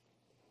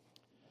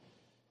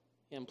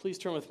And please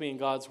turn with me in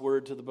God's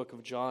Word to the book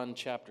of John,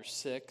 chapter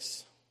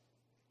 6.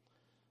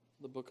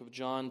 The book of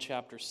John,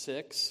 chapter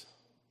 6.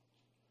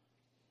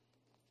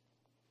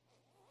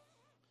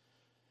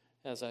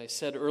 As I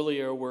said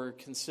earlier, we're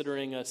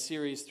considering a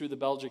series through the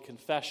Belgic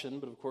Confession,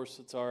 but of course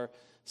it's our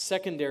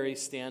secondary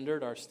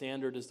standard. Our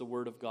standard is the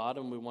Word of God,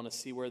 and we want to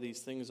see where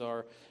these things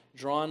are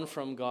drawn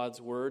from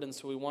God's Word. And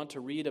so we want to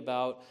read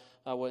about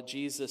what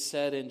Jesus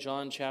said in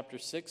John chapter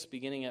 6,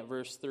 beginning at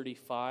verse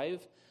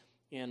 35,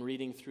 and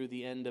reading through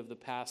the end of the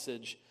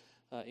passage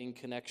in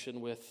connection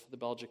with the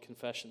Belgic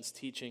Confession's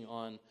teaching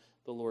on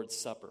the Lord's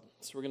Supper.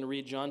 So we're going to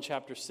read John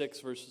chapter 6,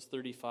 verses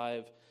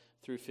 35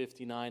 through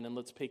 59, and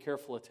let's pay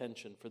careful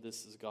attention, for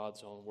this is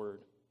God's own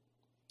word.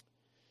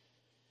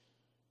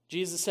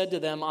 Jesus said to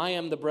them, "I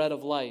am the bread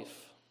of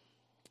life.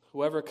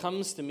 Whoever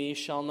comes to me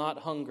shall not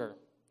hunger,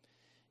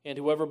 and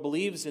whoever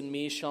believes in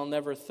me shall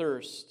never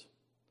thirst.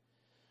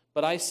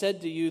 But I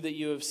said to you that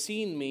you have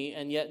seen me,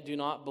 and yet do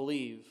not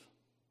believe.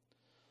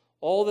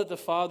 All that the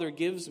Father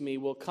gives me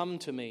will come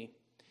to me,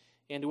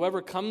 and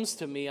whoever comes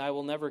to me I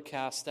will never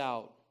cast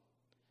out.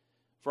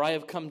 For I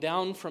have come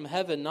down from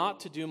heaven not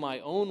to do my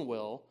own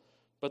will,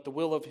 but the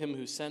will of him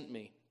who sent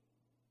me.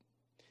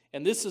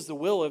 And this is the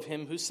will of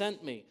him who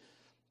sent me,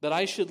 that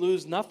I should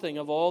lose nothing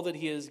of all that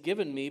he has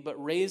given me,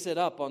 but raise it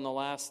up on the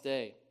last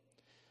day.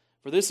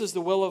 For this is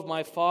the will of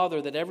my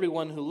Father, that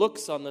everyone who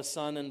looks on the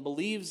Son and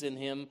believes in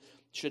him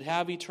should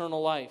have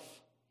eternal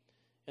life,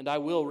 and I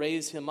will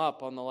raise him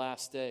up on the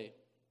last day."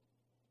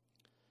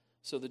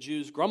 So the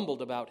Jews grumbled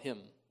about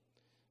him,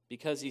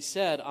 because he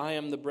said, "I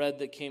am the bread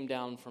that came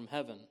down from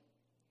heaven."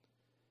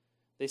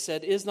 They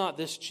said, "Is not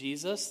this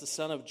Jesus, the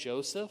son of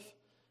Joseph,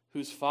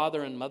 whose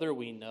father and mother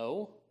we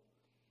know?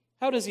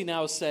 How does he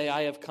now say,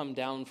 'I have come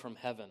down from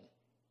heaven'?"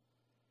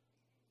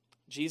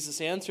 Jesus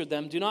answered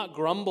them, "Do not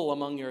grumble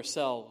among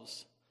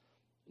yourselves.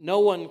 No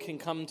one can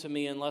come to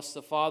me unless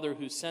the Father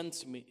who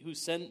sent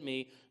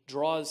me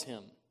draws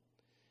him,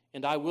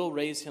 and I will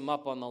raise him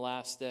up on the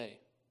last day.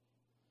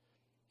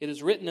 It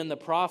is written in the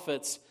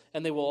prophets,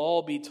 and they will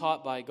all be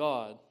taught by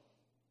God.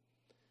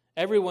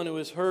 Everyone who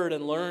has heard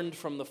and learned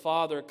from the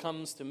Father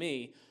comes to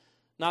me.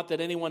 Not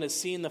that anyone has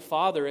seen the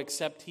Father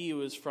except he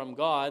who is from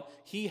God.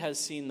 He has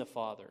seen the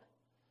Father.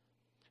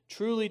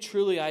 Truly,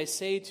 truly, I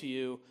say to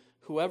you,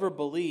 whoever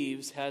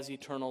believes has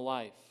eternal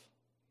life.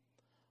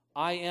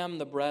 I am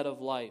the bread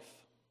of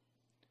life.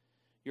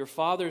 Your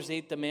fathers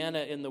ate the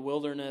manna in the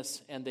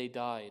wilderness, and they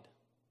died.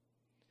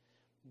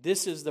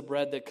 This is the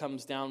bread that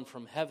comes down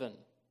from heaven,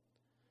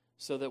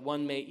 so that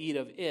one may eat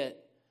of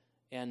it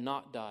and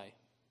not die.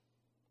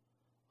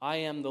 I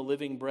am the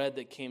living bread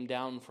that came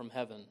down from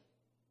heaven.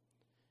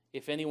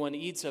 If anyone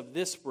eats of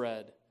this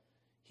bread,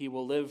 he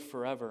will live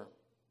forever.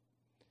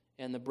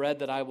 And the bread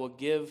that I will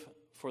give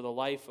for the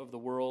life of the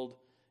world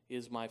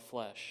is my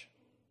flesh."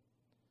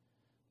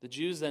 The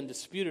Jews then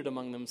disputed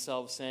among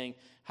themselves, saying,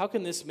 "How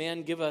can this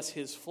man give us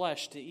his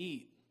flesh to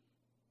eat?"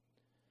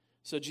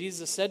 So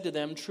Jesus said to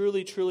them,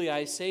 "Truly, truly,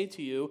 I say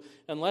to you,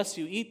 unless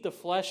you eat the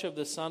flesh of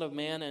the Son of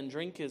Man and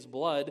drink his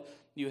blood,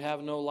 you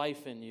have no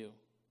life in you.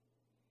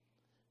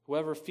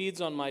 Whoever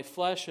feeds on my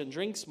flesh and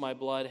drinks my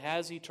blood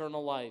has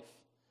eternal life,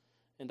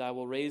 and I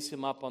will raise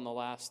him up on the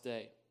last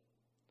day.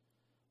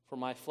 For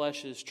my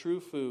flesh is true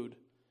food,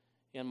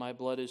 and my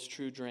blood is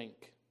true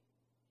drink.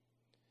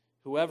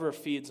 Whoever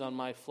feeds on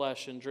my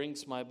flesh and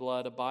drinks my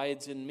blood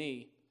abides in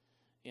me,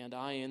 and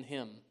I in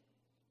him.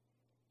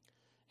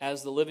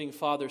 As the living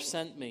Father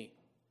sent me,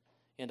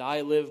 and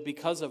I live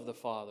because of the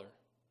Father,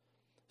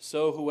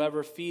 so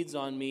whoever feeds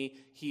on me,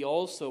 he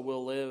also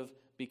will live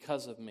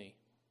because of me.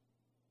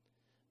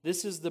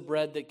 This is the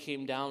bread that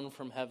came down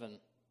from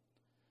heaven,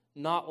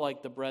 not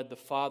like the bread the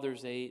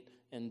fathers ate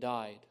and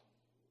died.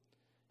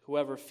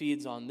 Whoever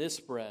feeds on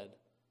this bread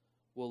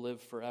will live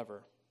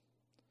forever."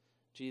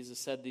 Jesus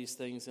said these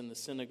things in the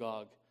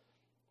synagogue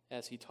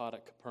as he taught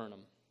at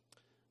Capernaum.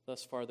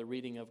 Thus far, the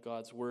reading of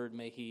God's word.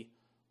 May he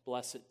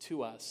bless it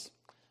to us.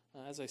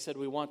 As I said,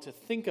 we want to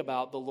think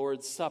about the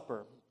Lord's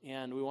Supper,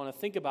 and we want to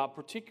think about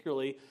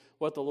particularly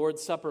what the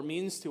Lord's Supper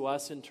means to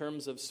us in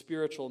terms of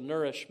spiritual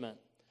nourishment.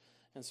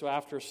 And so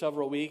after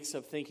several weeks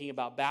of thinking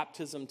about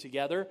baptism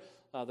together,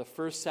 the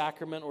first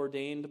sacrament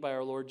ordained by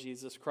our Lord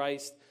Jesus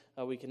Christ,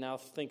 we can now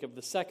think of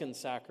the second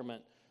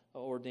sacrament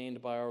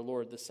ordained by our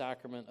Lord, the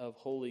sacrament of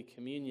Holy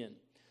Communion.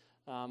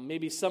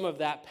 Maybe some of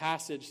that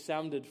passage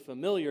sounded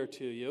familiar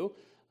to you.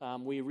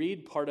 We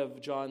read part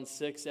of John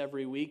 6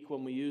 every week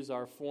when we use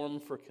our form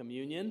for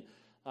communion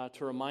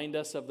to remind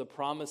us of the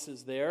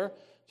promises there,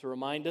 to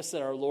remind us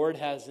that our Lord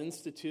has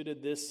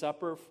instituted this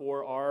supper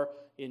for our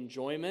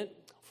enjoyment,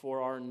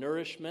 for our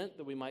nourishment,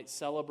 that we might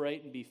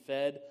celebrate and be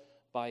fed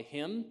by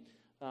him.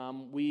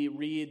 We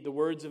read the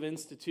words of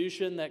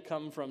institution that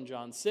come from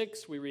John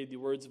 6. We read the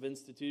words of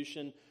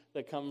institution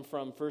that come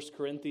from 1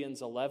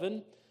 Corinthians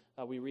 11.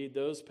 We read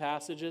those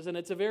passages, and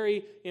it's a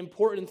very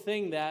important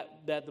thing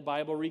that the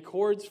Bible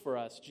records for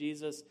us,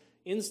 Jesus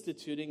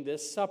instituting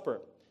this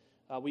supper.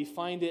 We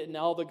find it in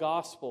all the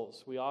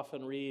Gospels. We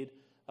often read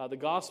the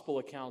Gospel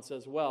accounts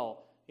as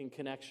well in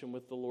connection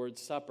with the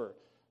Lord's Supper.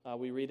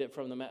 We read it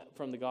from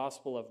the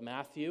Gospel of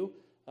Matthew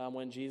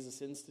when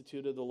Jesus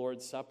instituted the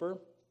Lord's Supper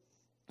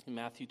in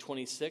Matthew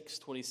 26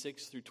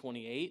 through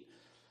 28.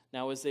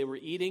 Now as they were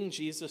eating,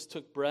 Jesus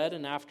took bread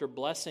and after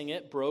blessing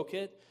it, broke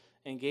it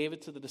and gave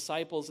it to the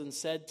disciples and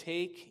said,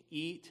 "Take,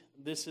 eat,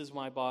 this is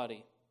my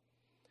body."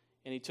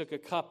 And he took a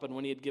cup, and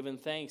when he had given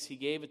thanks, he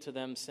gave it to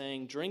them,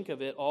 saying, "Drink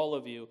of it, all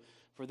of you,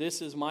 for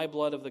this is my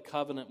blood of the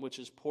covenant, which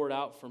is poured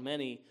out for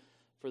many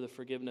for the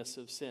forgiveness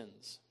of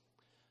sins."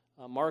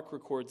 Mark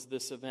records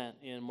this event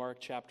in Mark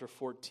chapter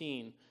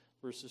 14,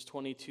 verses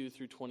 22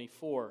 through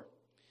 24.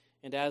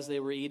 And as they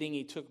were eating,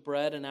 he took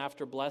bread, and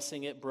after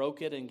blessing it,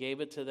 broke it and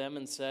gave it to them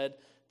and said,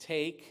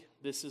 "Take,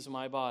 this is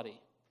my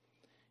body."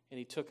 And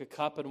he took a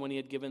cup, and when he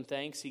had given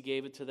thanks, he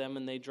gave it to them,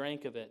 and they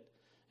drank of it,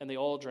 and they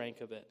all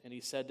drank of it. And he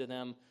said to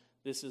them,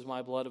 "This is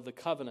my blood of the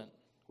covenant,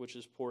 which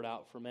is poured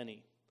out for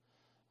many."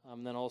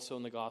 Then also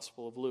in the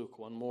Gospel of Luke,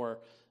 one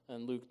more,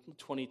 in Luke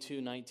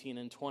 22, 19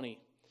 and 20.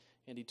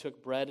 And he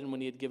took bread, and when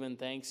he had given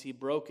thanks, he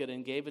broke it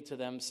and gave it to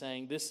them,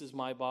 saying, "This is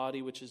my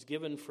body, which is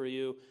given for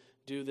you.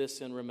 Do this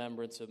in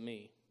remembrance of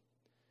me."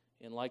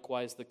 And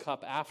likewise the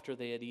cup after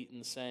they had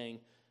eaten,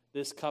 saying,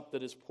 "This cup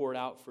that is poured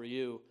out for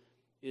you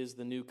is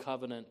the new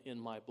covenant in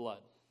my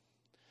blood."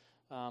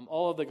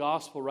 All of the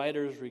gospel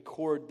writers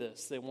record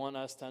this. They want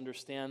us to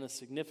understand the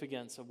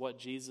significance of what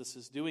Jesus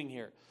is doing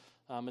here.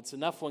 It's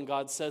enough when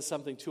God says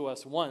something to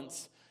us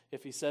once.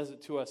 If he says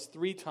it to us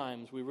 3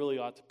 times, we really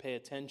ought to pay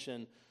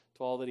attention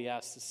to all that he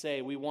has to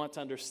say. We want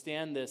to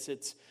understand this.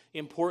 It's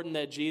important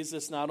that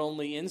Jesus not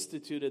only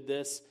instituted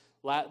this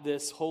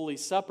Holy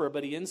Supper,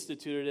 but he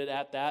instituted it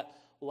at that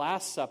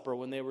Last Supper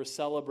when they were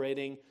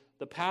celebrating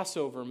the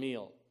Passover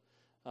meal.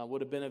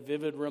 Would have been a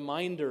vivid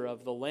reminder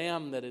of the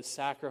lamb that is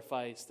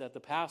sacrificed at the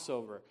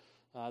Passover,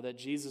 that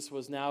Jesus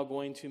was now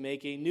going to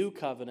make a new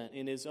covenant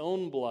in his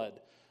own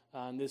blood,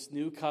 this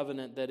new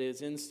covenant that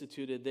is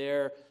instituted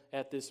there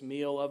at this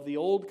meal of the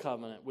old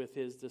covenant with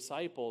his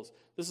disciples.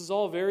 This is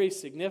all very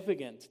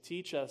significant to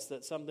teach us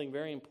that something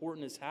very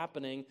important is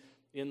happening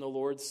in the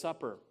Lord's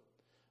Supper,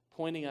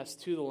 pointing us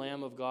to the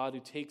Lamb of God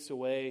who takes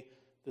away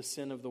the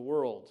sin of the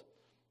world.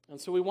 And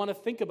so we want to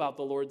think about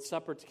the Lord's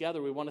Supper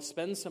together. We want to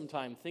spend some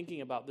time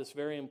thinking about this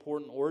very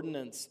important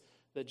ordinance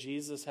that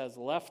Jesus has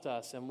left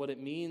us and what it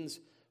means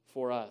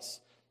for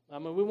us.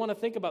 And we want to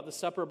think about the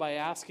supper by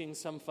asking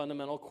some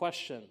fundamental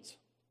questions.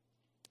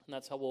 And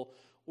that's how we'll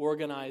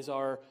organize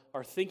our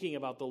thinking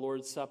about the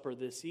Lord's Supper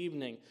this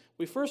evening.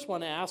 We first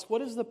want to ask,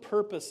 what is the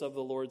purpose of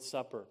the Lord's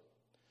Supper?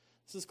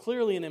 This is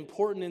clearly an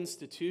important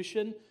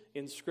institution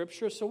in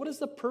Scripture. So what is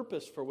the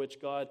purpose for which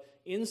God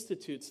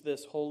institutes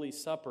this Holy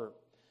Supper?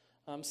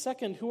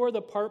 Second, who are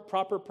the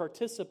proper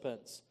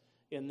participants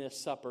in this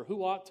supper?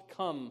 Who ought to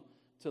come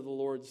to the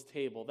Lord's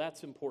table?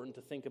 That's important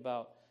to think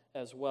about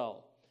as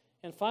well.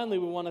 And finally,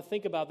 we want to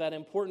think about that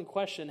important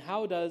question,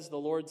 how does the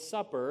Lord's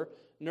Supper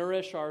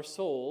nourish our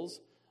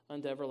souls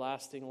unto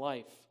everlasting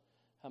life?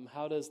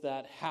 How does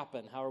that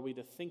happen? How are we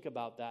to think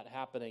about that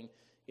happening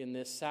in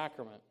this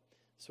sacrament?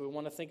 So we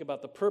want to think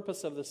about the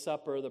purpose of the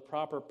supper, the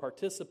proper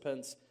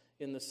participants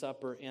in the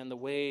supper, and the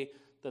way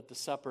that the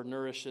supper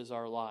nourishes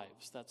our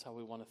lives. That's how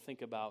we want to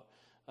think about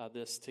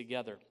this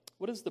together.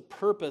 What is the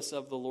purpose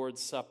of the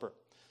Lord's Supper?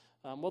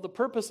 Well, the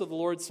purpose of the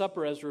Lord's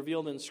Supper, as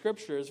revealed in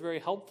Scripture, is very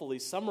helpfully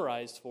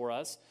summarized for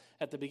us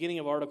at the beginning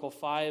of Article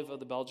 5 of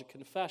the Belgic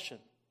Confession.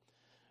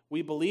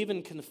 We believe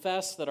and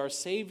confess that our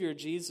Savior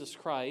Jesus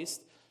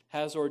Christ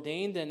has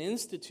ordained and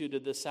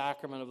instituted the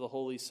sacrament of the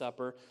Holy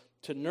Supper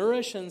to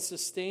nourish and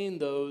sustain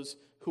those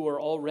who are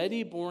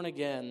already born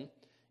again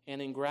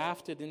and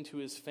engrafted into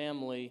his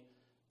family,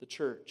 the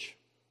church.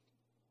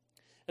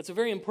 It's a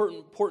very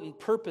important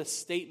purpose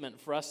statement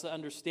for us to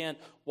understand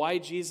why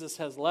Jesus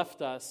has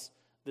left us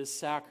this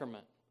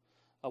sacrament.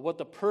 What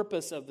the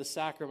purpose of the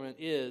sacrament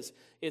is,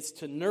 it's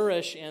to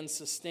nourish and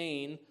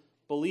sustain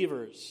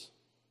believers.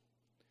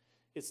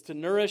 It's to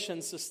nourish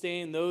and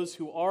sustain those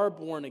who are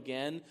born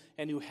again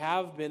and who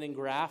have been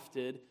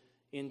engrafted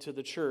into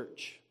the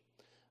church.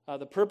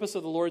 The purpose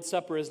of the Lord's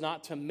Supper is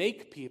not to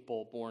make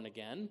people born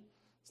again.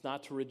 It's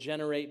not to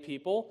regenerate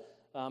people.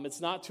 It's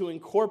not to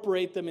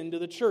incorporate them into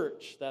the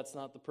church. That's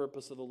not the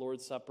purpose of the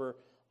Lord's Supper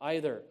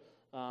either.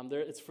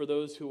 It's for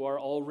those who are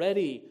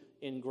already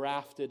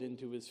engrafted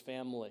into his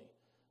family,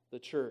 the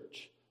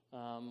church.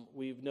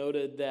 We've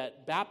noted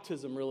that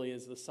baptism really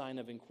is the sign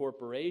of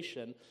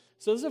incorporation.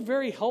 So this is a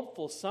very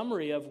helpful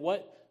summary of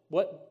what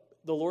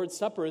the Lord's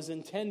Supper is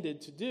intended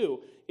to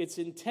do. It's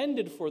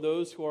intended for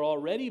those who are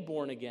already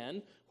born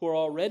again, who are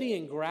already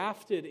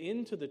engrafted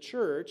into the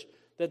church,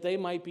 that they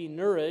might be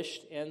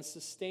nourished and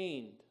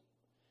sustained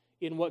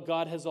in what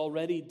God has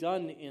already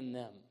done in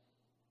them.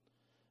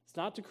 It's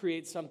not to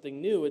create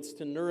something new, it's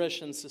to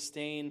nourish and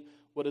sustain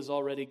what is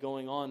already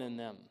going on in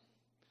them.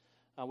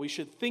 We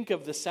should think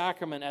of the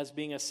sacrament as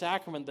being a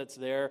sacrament that's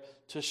there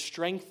to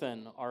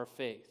strengthen our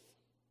faith,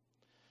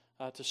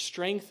 to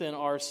strengthen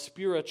our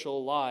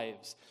spiritual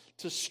lives,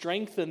 to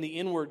strengthen the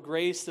inward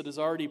grace that is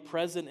already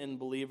present in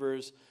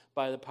believers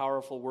by the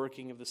powerful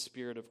working of the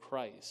Spirit of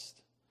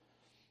Christ.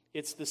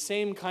 It's the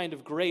same kind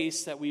of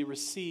grace that we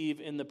receive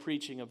in the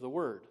preaching of the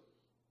Word.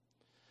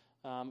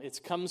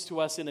 It comes to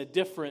us in a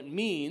different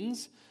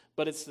means,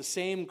 but it's the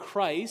same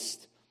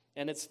Christ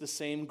and it's the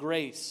same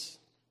grace.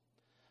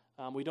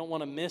 We don't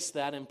want to miss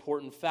that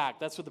important fact.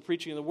 That's what the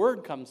preaching of the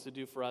Word comes to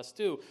do for us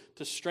too,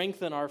 to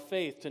strengthen our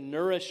faith, to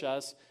nourish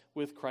us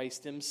with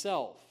Christ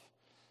Himself.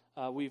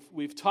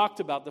 We've talked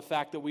about the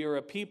fact that we are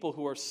a people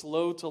who are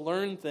slow to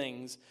learn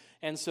things,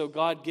 and so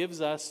God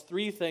gives us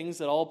three things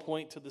that all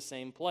point to the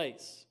same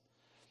place.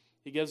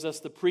 He gives us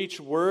the preached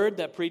word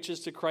that preaches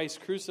to Christ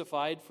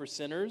crucified for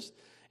sinners,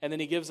 and then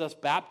He gives us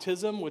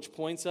baptism, which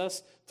points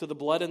us to the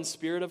blood and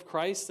Spirit of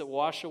Christ that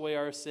wash away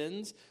our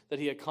sins that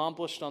He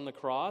accomplished on the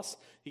cross.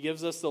 He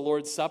gives us the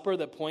Lord's Supper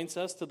that points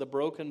us to the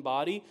broken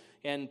body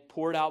and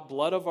poured out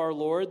blood of our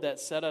Lord that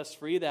set us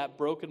free, that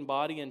broken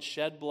body and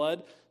shed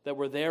blood that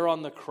were there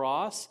on the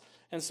cross.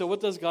 And so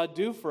what does God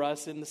do for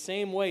us? In the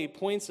same way, He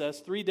points us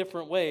three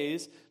different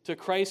ways to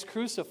Christ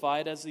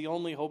crucified as the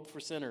only hope for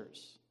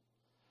sinners.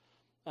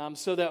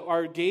 So that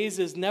our gaze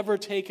is never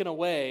taken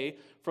away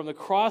from the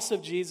cross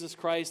of Jesus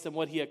Christ and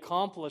what He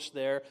accomplished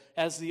there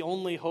as the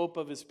only hope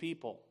of His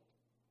people.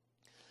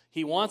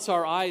 He wants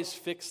our eyes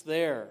fixed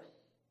there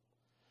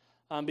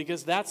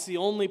because that's the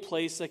only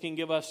place that can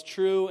give us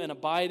true and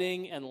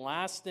abiding and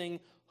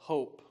lasting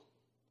hope.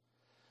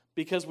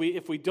 Because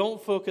if we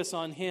don't focus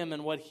on Him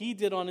and what He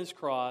did on His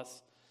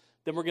cross,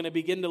 then we're going to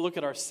begin to look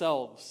at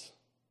ourselves.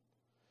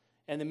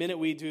 And the minute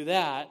we do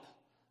that,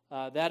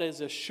 that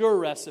is a sure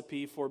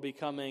recipe for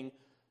becoming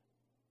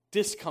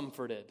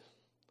discomforted,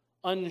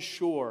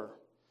 unsure,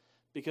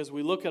 because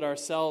we look at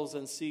ourselves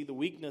and see the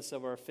weakness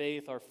of our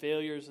faith, our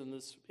failures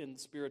in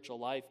spiritual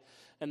life.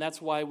 And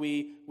that's why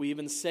we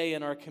even say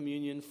in our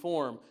communion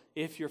form,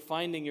 if you're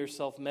finding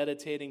yourself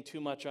meditating too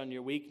much on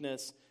your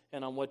weakness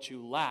and on what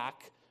you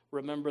lack,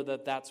 remember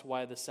that that's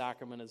why the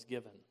sacrament is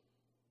given,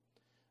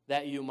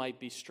 that you might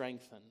be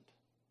strengthened.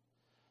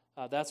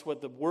 That's what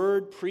the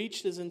word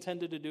preached is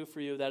intended to do for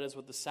you. That is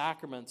what the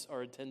sacraments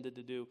are intended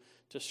to do,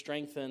 to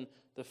strengthen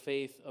the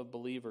faith of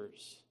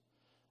believers.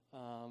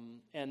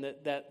 And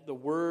that the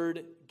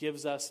word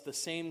gives us the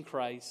same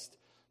Christ.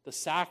 The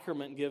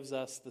sacrament gives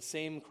us the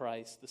same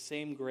Christ. The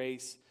same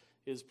grace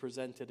is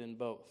presented in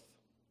both.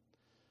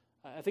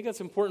 I think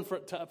that's important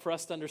for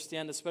us to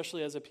understand,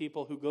 especially as a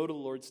people who go to the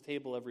Lord's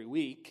table every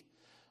week,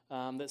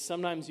 that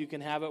sometimes you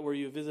can have it where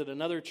you visit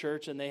another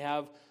church and they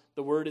have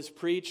the word is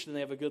preached and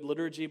they have a good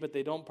liturgy, but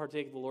they don't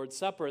partake of the Lord's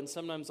Supper. And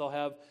sometimes I'll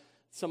have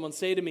someone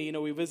say to me,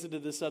 we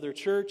visited this other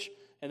church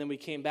and then we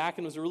came back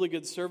and it was a really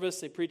good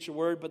service. They preached a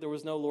word, but there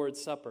was no Lord's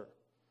Supper.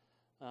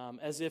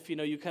 As if,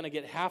 you kind of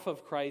get half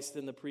of Christ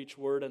in the preached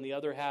word and the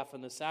other half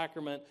in the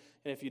sacrament.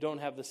 And if you don't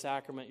have the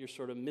sacrament, you're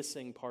sort of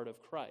missing part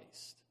of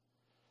Christ.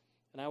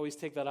 And I always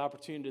take that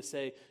opportunity to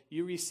say,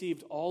 you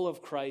received all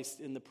of Christ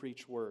in the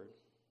preached word.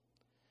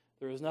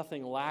 There is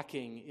nothing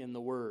lacking in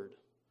the word.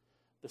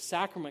 The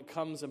sacrament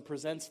comes and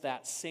presents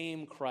that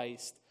same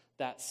Christ,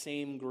 that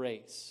same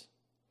grace.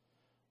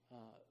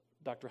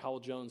 Dr. Howell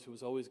Jones, who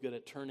was always good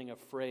at turning a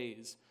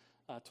phrase,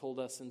 told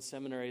us in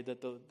seminary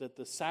that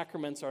the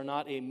sacraments are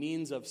not a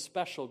means of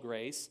special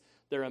grace,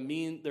 they're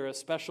a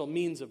special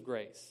means of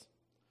grace.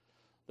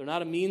 They're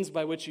not a means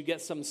by which you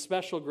get some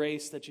special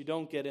grace that you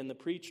don't get in the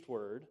preached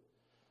word.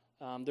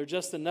 They're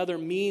just another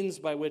means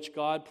by which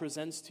God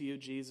presents to you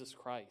Jesus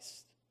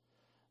Christ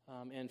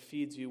and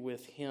feeds you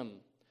with Him.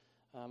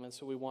 And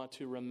so we want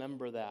to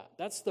remember that.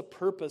 That's the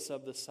purpose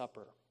of the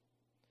supper.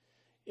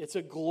 It's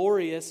a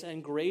glorious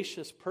and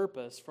gracious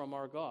purpose from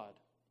our God,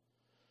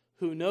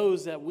 who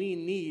knows that we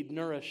need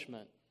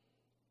nourishment,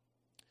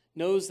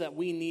 knows that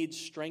we need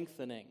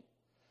strengthening.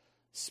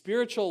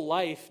 Spiritual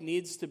life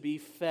needs to be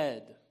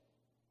fed.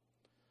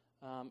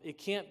 It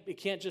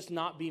can't just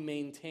not be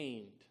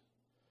maintained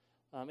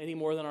any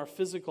more than our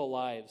physical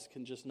lives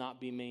can just not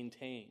be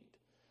maintained.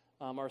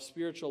 Our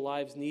spiritual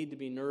lives need to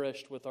be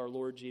nourished with our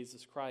Lord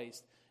Jesus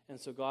Christ. And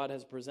so God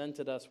has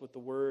presented us with the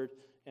Word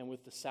and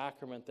with the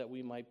sacrament that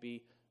we might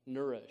be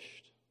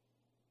nourished.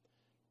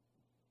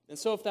 And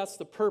so if that's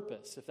the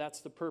purpose,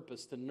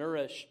 to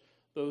nourish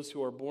those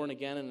who are born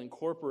again and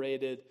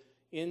incorporated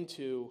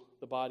into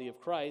the body of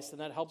Christ, then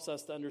that helps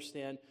us to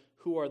understand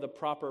who are the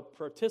proper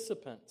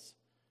participants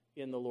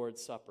in the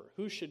Lord's Supper.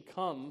 Who should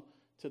come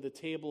to the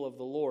table of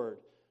the Lord?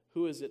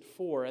 Who is it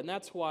for? And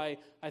that's why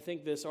I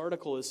think this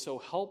article is so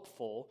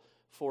helpful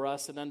for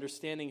us in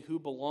understanding who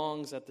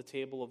belongs at the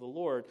table of the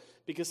Lord.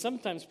 Because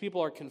sometimes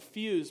people are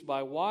confused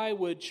by why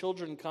would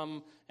children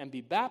come and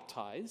be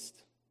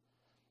baptized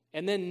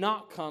and then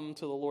not come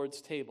to the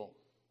Lord's table.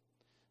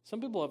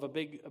 Some people have a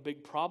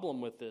big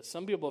problem with this.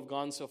 Some people have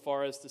gone so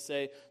far as to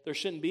say there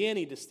shouldn't be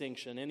any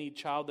distinction. Any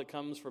child that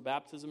comes for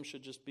baptism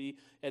should just be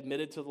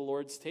admitted to the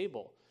Lord's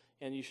table.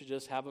 And you should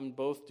just have them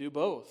both do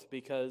both,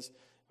 because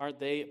aren't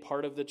they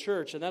part of the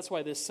church? And that's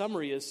why this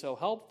summary is so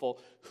helpful.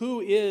 Who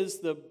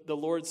is the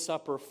Lord's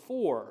Supper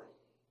for?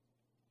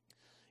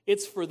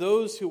 It's for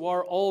those who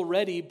are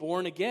already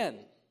born again,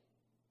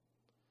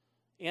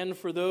 and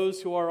for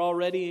those who are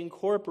already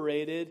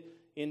incorporated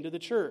into the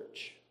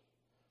church.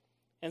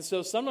 And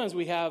so sometimes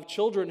we have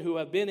children who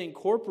have been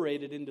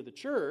incorporated into the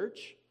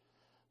church,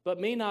 but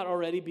may not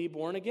already be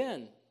born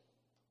again.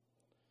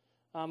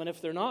 And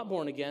if they're not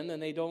born again, then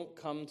they don't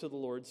come to the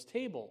Lord's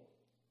table.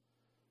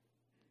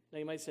 Now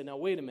you might say, now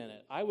wait a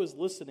minute. I was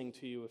listening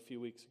to you a few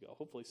weeks ago.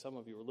 Hopefully some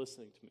of you were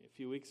listening to me a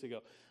few weeks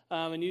ago.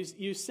 And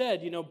you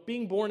said,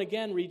 being born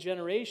again,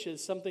 regeneration,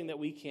 is something that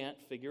we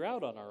can't figure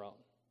out on our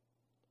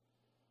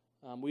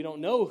own. We don't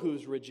know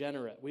who's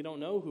regenerate. We don't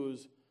know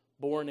who's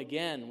born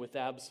again with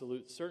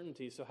absolute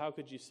certainty. So how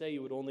could you say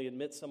you would only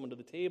admit someone to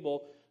the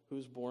table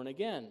who's born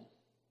again?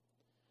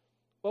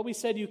 Well, we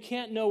said you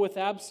can't know with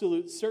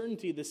absolute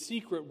certainty the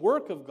secret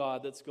work of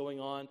God that's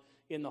going on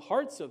in the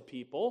hearts of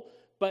people,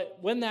 but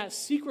when that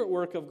secret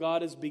work of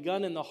God is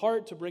begun in the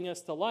heart to bring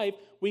us to life,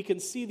 we can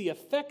see the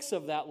effects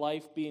of that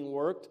life being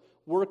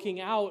working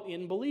out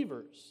in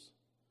believers.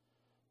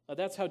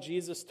 That's how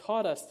Jesus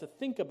taught us to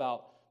think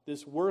about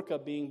this work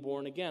of being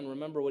born again.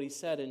 Remember what he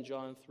said in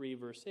John 3,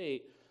 verse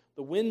 8.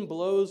 The wind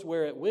blows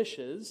where it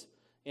wishes,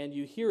 and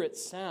you hear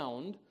its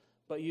sound,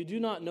 but you do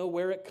not know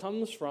where it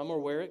comes from or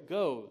where it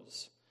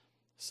goes.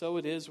 So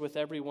it is with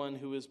everyone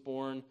who is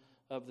born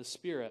of the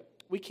Spirit.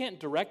 We can't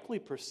directly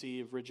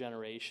perceive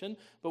regeneration,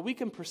 but we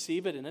can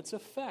perceive it in its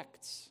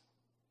effects,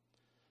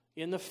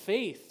 in the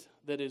faith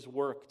that is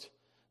worked,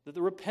 that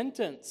the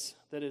repentance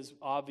that is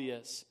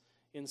obvious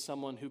in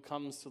someone who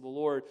comes to the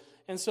Lord.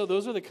 And so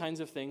those are the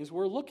kinds of things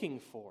we're looking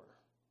for.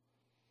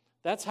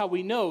 That's how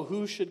we know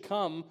who should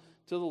come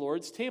to the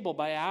Lord's table,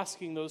 by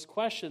asking those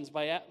questions,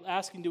 by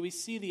asking, do we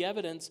see the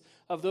evidence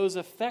of those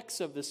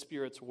effects of the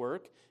Spirit's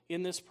work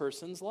in this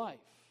person's life?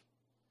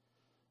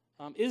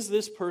 Is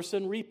this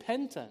person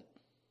repentant?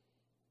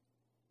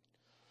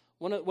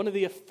 One of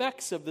the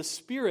effects of the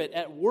Spirit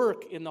at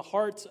work in the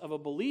hearts of a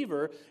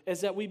believer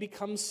is that we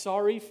become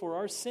sorry for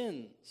our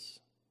sins.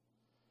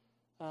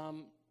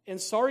 And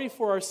sorry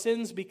for our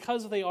sins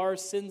because they are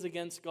sins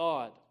against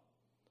God.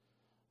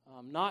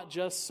 Not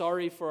just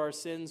sorry for our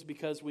sins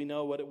because we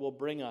know what it will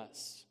bring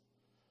us.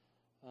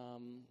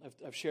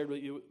 I've shared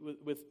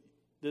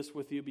this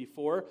with you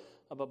before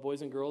about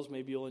boys and girls.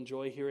 Maybe you'll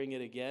enjoy hearing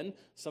it again.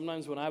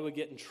 Sometimes when I would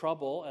get in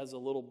trouble as a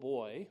little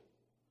boy,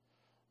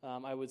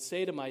 I would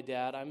say to my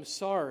dad, "I'm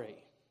sorry."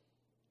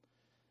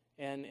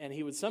 And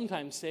he would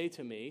sometimes say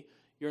to me,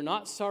 "You're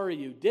not sorry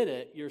you did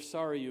it, you're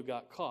sorry you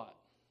got caught."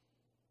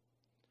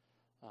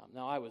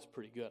 Now, I was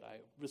pretty good.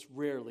 This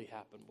rarely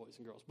happened, boys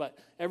and girls. But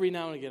every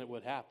now and again it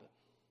would happen.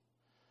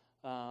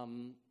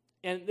 And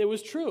it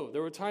was true.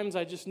 There were times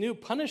I just knew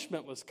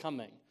punishment was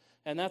coming.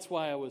 And that's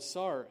why I was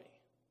sorry.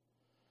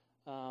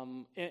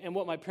 And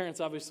what my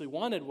parents obviously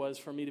wanted was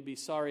for me to be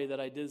sorry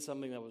that I did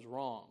something that was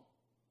wrong.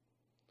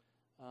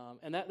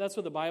 And that's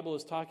what the Bible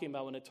is talking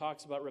about when it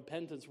talks about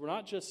repentance. We're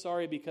not just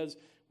sorry because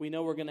we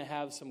know we're going to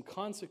have some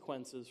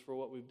consequences for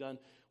what we've done.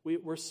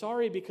 We're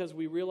sorry because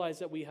we realize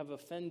that we have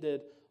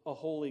offended a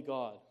holy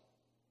God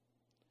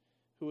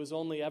who has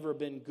only ever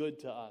been good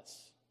to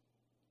us.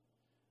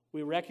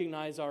 We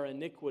recognize our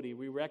iniquity.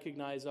 We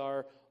recognize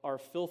our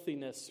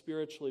filthiness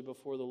spiritually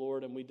before the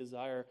Lord, and we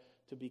desire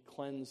to be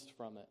cleansed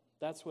from it.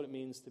 That's what it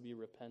means to be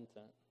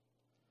repentant.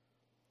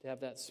 To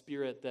have that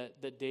spirit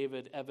that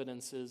David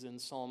evidences in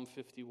Psalm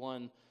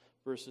 51,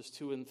 verses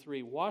 2 and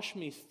 3. Wash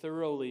me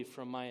thoroughly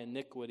from my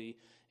iniquity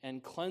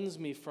and cleanse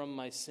me from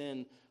my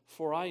sin,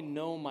 for I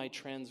know my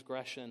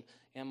transgression,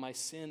 and my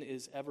sin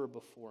is ever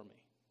before me.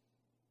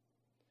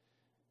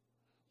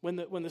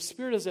 When the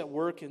Spirit is at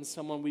work in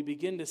someone, we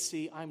begin to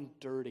see, I'm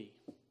dirty,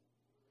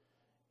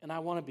 and I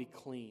want to be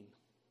clean.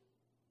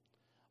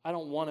 I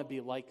don't want to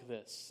be like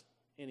this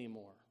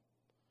anymore.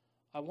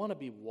 I want to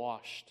be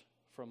washed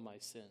from my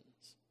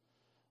sins.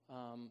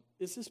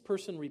 Is this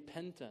person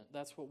repentant?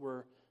 That's what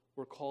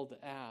we're called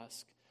to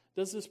ask.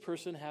 Does this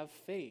person have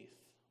faith?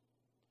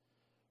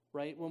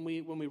 Right? When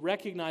we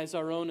recognize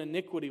our own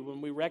iniquity, when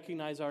we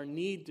recognize our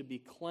need to be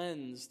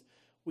cleansed,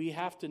 we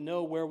have to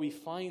know where we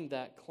find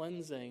that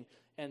cleansing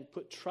and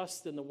put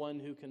trust in the one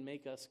who can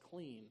make us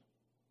clean.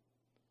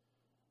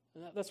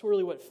 And that's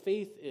really what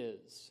faith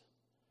is.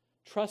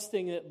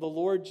 Trusting that the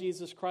Lord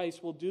Jesus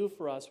Christ will do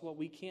for us what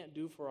we can't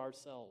do for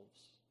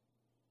ourselves.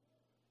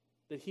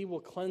 That he will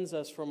cleanse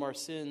us from our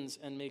sins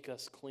and make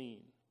us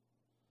clean.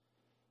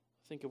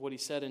 Think of what he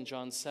said in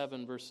John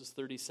 7, verses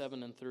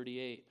 37 and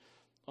 38.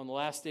 On the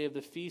last day of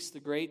the feast, the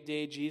great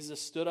day,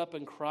 Jesus stood up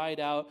and cried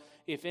out,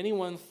 "If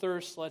anyone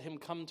thirsts, let him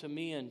come to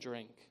me and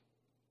drink.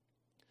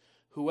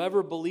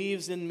 Whoever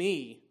believes in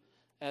me,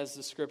 as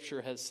the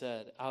scripture has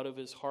said, out of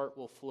his heart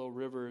will flow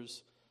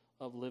rivers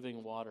of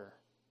living water."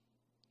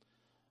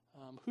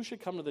 Who should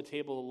come to the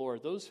table of the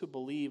Lord? Those who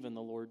believe in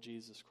the Lord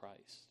Jesus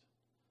Christ,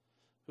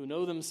 who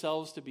know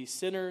themselves to be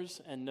sinners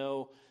and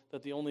know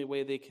that the only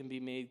way they can be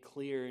made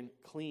clear and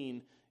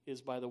clean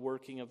is by the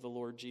working of the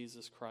Lord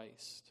Jesus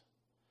Christ.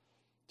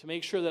 To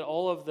make sure that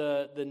all of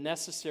the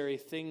necessary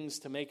things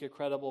to make a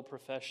credible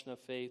profession of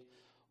faith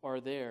are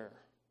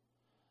there.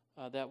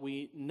 That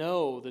we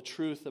know the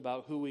truth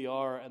about who we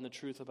are and the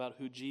truth about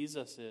who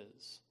Jesus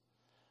is.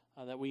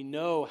 That we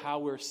know how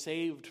we're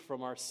saved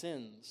from our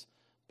sins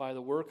by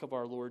the work of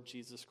our Lord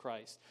Jesus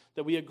Christ.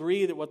 That we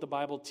agree that what the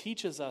Bible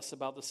teaches us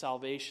about the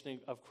salvation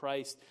of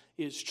Christ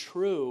is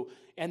true,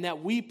 and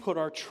that we put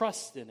our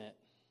trust in it.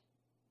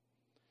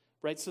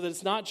 Right? So that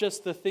it's not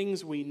just the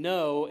things we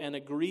know and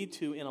agree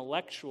to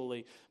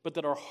intellectually, but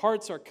that our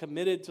hearts are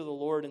committed to the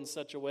Lord in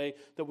such a way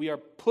that we are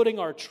putting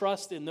our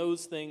trust in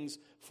those things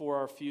for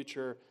our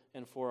future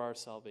and for our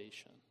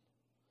salvation.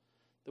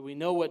 That we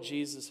know what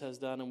Jesus has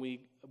done and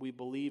we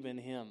believe in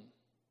Him.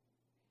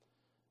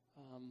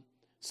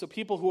 So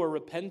people who are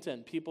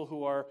repentant, people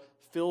who are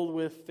filled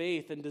with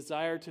faith and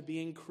desire to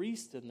be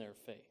increased in their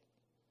faith.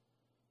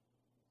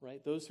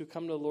 Right? Those who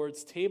come to the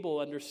Lord's table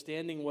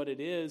understanding what it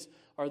is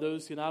are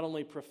those who not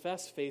only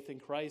profess faith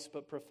in Christ,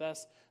 but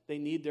profess they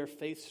need their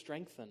faith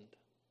strengthened.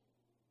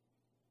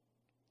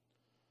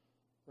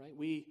 Right?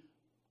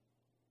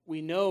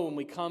 We know when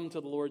we come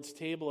to the Lord's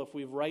table, if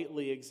we've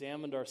rightly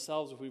examined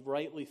ourselves, if we've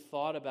rightly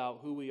thought about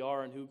who we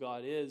are and who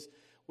God is,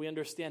 we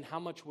understand how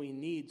much we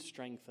need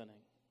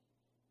strengthening.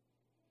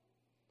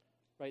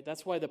 Right?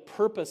 That's why the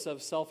purpose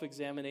of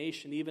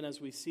self-examination, even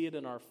as we see it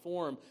in our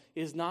form,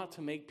 is not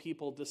to make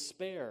people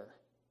despair.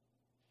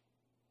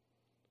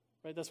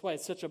 Right? That's why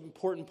it's such an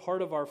important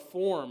part of our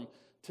form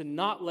to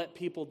not let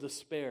people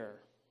despair.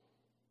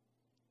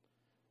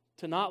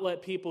 To not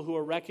let people who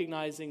are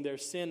recognizing their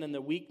sin and the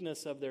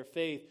weakness of their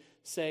faith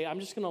say, I'm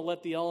just going to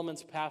let the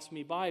elements pass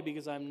me by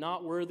because I'm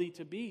not worthy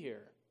to be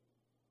here.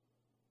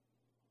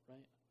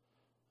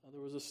 There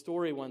was a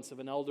story once of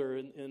an elder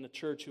in a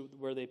church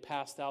where they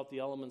passed out the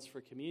elements for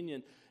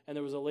communion, and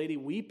there was a lady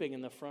weeping in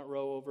the front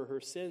row over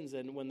her sins,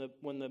 and when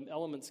the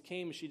elements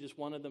came, she just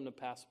wanted them to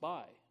pass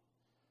by.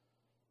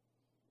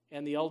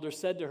 And the elder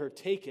said to her,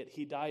 "Take it,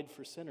 he died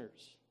for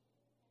sinners."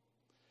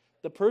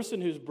 The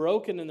person who's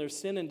broken in their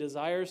sin and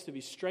desires to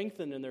be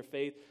strengthened in their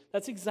faith,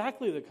 that's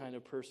exactly the kind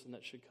of person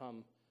that should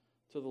come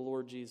to the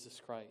Lord Jesus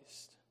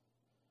Christ.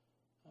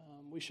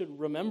 We should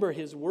remember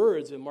His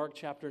words in Mark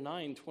chapter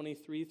 9,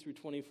 23 through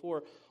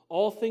 24.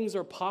 All things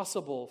are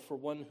possible for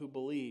one who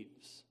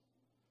believes.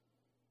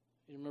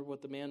 You remember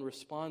what the man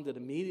responded?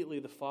 Immediately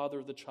the father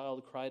of the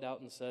child cried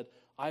out and said,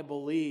 I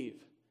believe,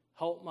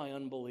 help my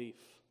unbelief.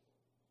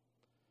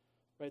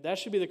 Right? That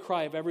should be the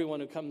cry of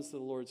everyone who comes to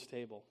the Lord's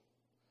table.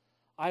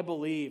 I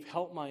believe,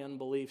 help my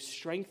unbelief.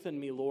 Strengthen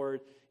me, Lord,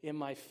 in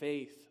my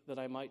faith that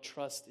I might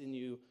trust in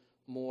you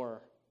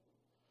more.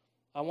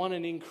 I want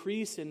an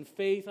increase in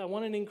faith. I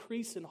want an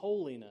increase in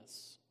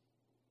holiness.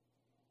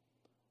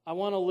 I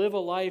want to live a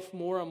life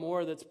more and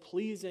more that's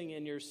pleasing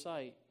in your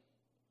sight.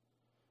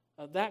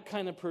 That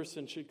kind of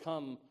person should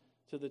come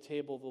to the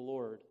table of the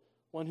Lord.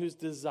 One who's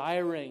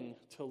desiring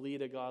to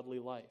lead a godly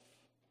life.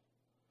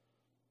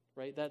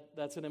 Right?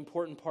 That's an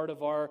important part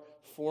of our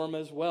form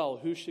as well.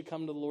 Who should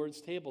come to the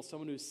Lord's table?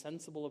 Someone who's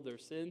sensible of their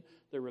sin,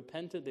 they're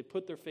repentant, they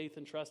put their faith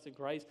and trust in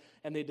Christ,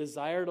 and they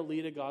desire to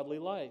lead a godly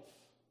life.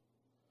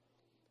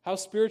 How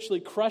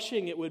spiritually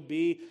crushing it would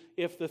be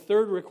if the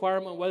third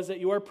requirement was that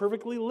you are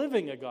perfectly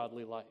living a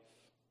godly life.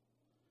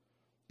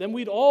 Then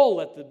we'd all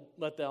let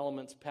the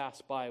elements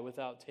pass by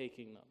without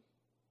taking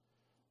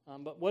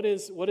them. But what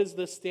is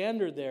the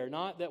standard there?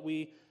 Not that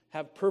we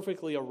have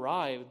perfectly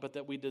arrived, but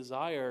that we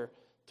desire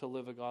to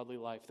live a godly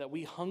life, that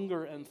we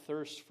hunger and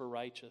thirst for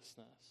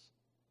righteousness.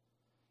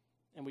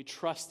 And we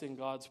trust in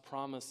God's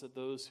promise that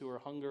those who are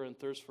hunger and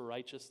thirst for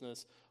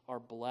righteousness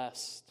are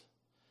blessed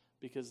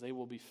because they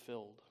will be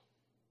filled.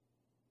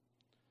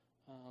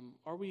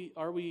 Are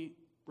we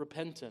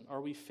repentant?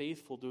 Are we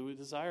faithful? Do we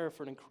desire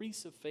for an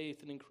increase of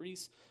faith, an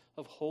increase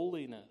of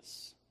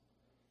holiness?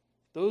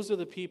 Those are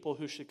the people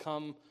who should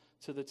come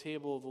to the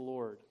table of the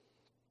Lord.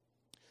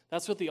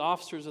 That's what the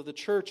officers of the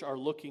church are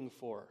looking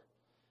for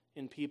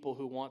in people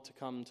who want to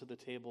come to the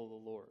table of the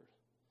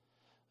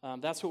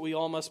Lord. That's what we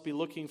all must be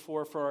looking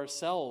for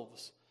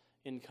ourselves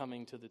in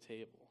coming to the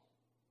table.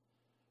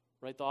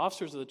 Right? The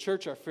officers of the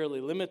church are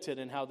fairly limited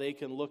in how they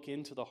can look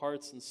into the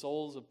hearts and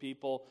souls of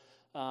people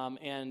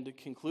and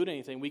conclude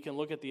anything. We can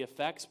look at the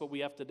effects, but we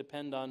have to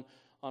depend on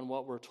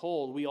what we're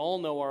told. We all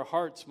know our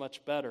hearts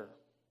much better.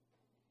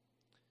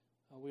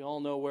 We all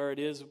know where it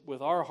is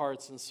with our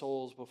hearts and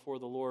souls before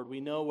the Lord.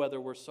 We know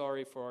whether we're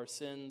sorry for our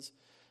sins.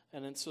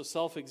 And so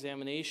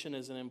self-examination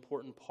is an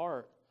important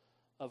part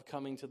of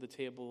coming to the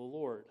table of the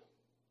Lord.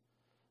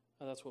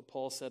 That's what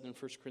Paul said in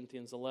 1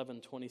 Corinthians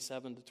 11,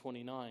 27 to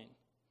 29.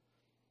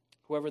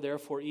 Whoever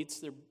therefore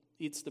eats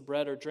the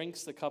bread or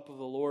drinks the cup of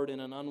the Lord in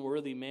an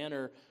unworthy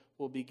manner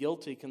will be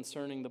guilty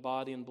concerning the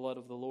body and blood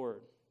of the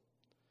Lord.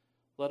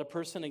 Let a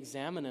person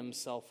examine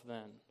himself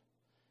then,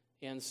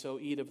 and so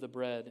eat of the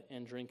bread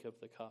and drink of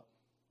the cup.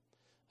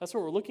 That's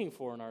what we're looking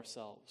for in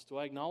ourselves. Do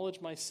I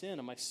acknowledge my sin?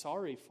 Am I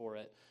sorry for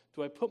it?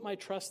 Do I put my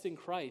trust in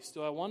Christ?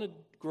 Do I want to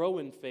grow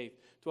in faith?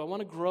 Do I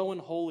want to grow in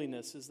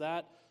holiness? Is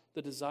that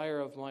the desire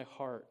of my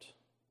heart?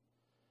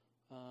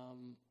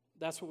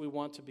 That's what we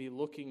want to be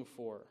looking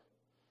for.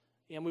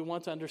 And we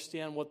want to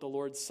understand what the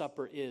Lord's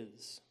Supper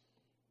is.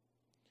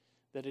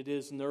 That it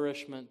is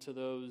nourishment to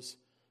those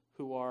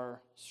who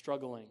are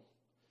struggling.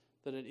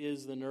 That it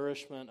is the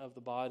nourishment of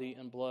the body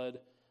and blood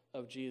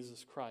of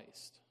Jesus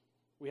Christ.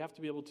 We have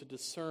to be able to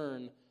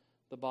discern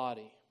the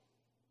body.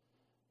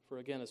 For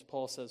again, as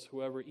Paul says,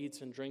 whoever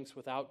eats and drinks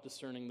without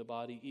discerning the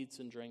body eats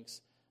and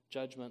drinks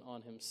judgment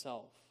on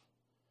himself.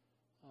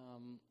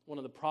 One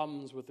of the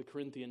problems with the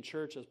Corinthian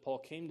church as Paul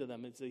came to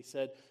them is they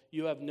said,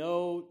 you have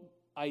no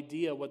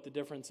idea what the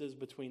difference is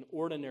between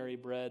ordinary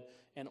bread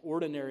and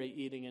ordinary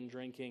eating and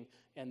drinking,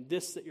 and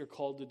this that you're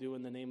called to do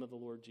in the name of the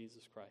Lord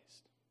Jesus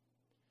Christ.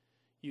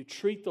 You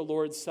treat the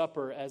Lord's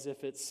Supper as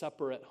if it's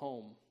supper at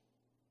home.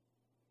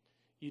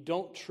 You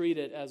don't treat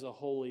it as a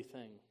holy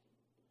thing.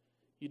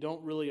 You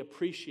don't really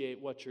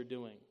appreciate what you're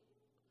doing.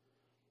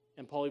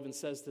 And Paul even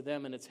says to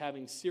them, and it's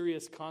having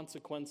serious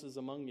consequences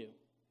among you.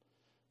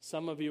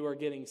 Some of you are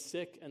getting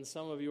sick and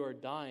some of you are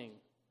dying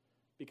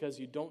because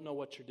you don't know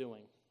what you're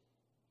doing.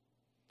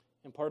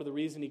 And part of the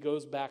reason he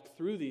goes back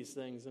through these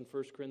things in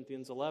 1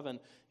 Corinthians 11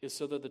 is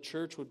so that the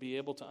church would be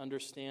able to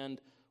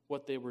understand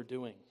what they were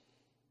doing.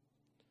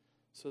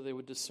 So they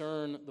would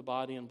discern the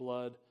body and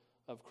blood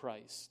of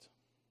Christ.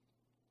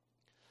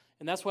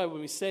 And that's why when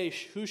we say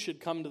who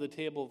should come to the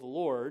table of the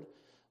Lord,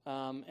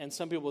 and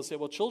some people will say,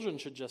 well, children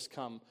should just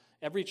come.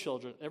 Every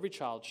child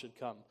should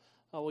come.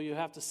 Well, you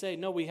have to say,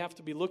 no, we have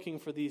to be looking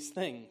for these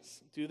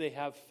things. Do they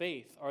have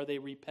faith? Are they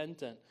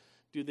repentant?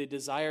 Do they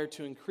desire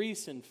to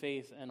increase in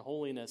faith and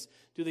holiness?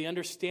 Do they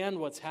understand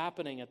what's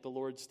happening at the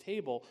Lord's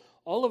table?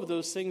 All of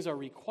those things are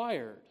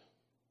required.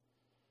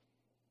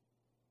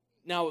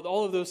 Now,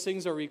 all of those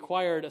things are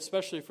required,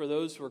 especially for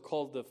those who are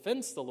called to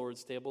fence the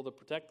Lord's table, to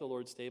protect the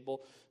Lord's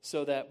table,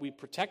 so that we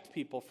protect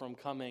people from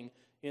coming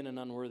in an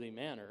unworthy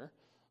manner.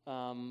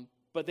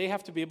 But they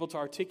have to be able to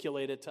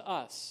articulate it to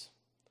us.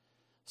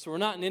 So we're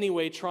not in any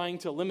way trying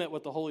to limit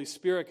what the Holy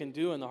Spirit can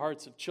do in the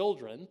hearts of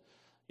children.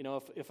 You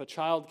know, if a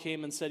child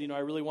came and said, I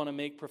really want to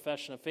make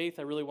profession of faith,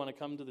 I really want to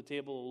come to the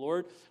table of the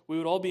Lord, we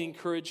would all be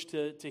encouraged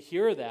to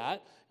hear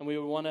that, and we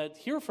would want to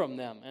hear from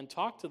them and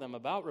talk to them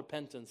about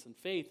repentance and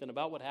faith and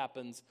about what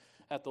happens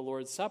at the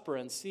Lord's Supper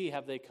and see,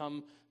 have they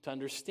come to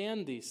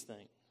understand these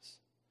things?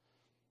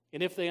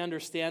 And if they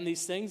understand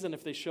these things and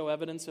if they show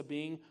evidence of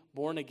being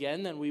born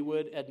again, then we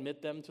would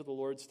admit them to the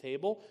Lord's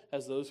table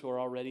as those who are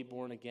already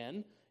born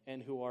again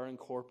and who are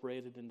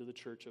incorporated into the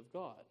church of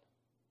God.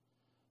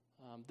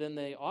 Then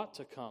they ought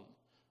to come.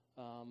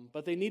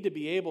 But they need to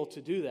be able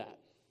to do that.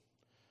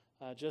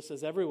 Just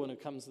as everyone who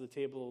comes to the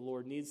table of the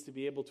Lord needs to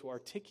be able to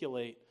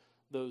articulate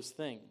those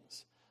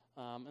things.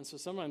 And so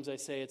sometimes I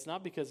say it's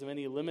not because of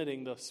any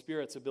limiting the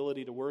Spirit's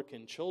ability to work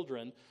in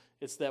children.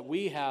 It's that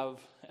we have,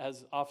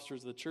 as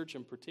officers of the church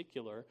in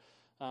particular,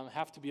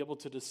 have to be able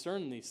to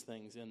discern these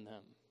things in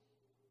them.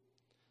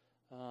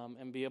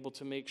 And be able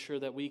to make sure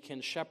that we can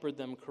shepherd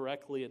them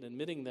correctly in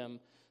admitting them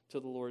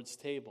to the Lord's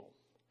table.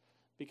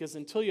 Because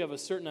until you have a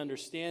certain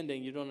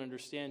understanding, you don't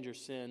understand your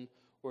sin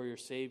or your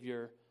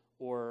Savior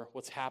or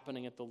what's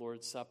happening at the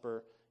Lord's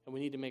Supper. And we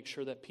need to make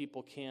sure that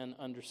people can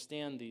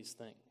understand these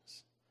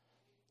things.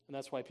 And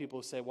that's why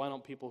people say, why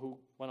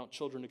don't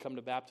children who come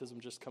to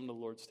baptism just come to the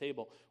Lord's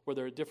table? Where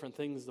there are different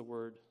things the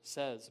Word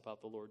says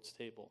about the Lord's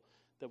table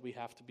that we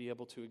have to be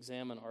able to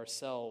examine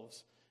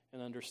ourselves and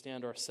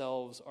understand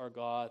ourselves, our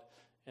God,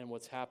 and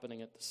what's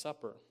happening at the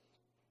supper.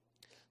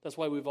 That's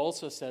why we've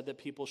also said that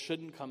people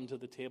shouldn't come to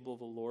the table of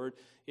the Lord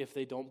if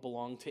they don't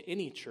belong to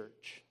any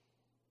church.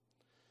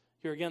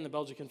 Here again, the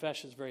Belgian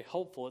Confession is very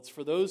helpful. It's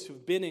for those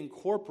who've been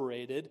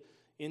incorporated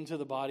into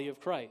the body of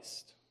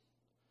Christ.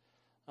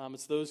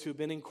 It's those who've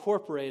been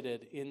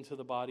incorporated into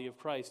the body of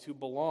Christ, who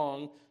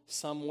belong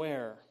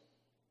somewhere.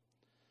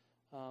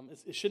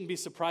 It shouldn't be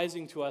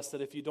surprising to us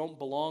that if you don't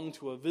belong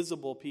to a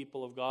visible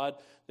people of God,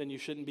 then you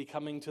shouldn't be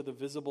coming to the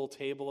visible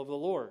table of the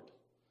Lord.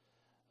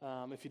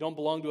 If you don't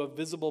belong to a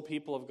visible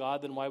people of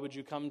God, then why would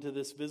you come to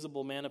this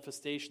visible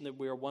manifestation that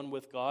we are one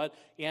with God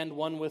and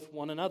one with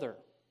one another?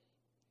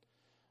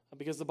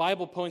 Because the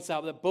Bible points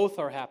out that both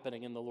are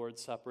happening in the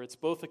Lord's Supper. It's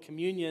both a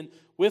communion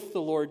with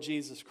the Lord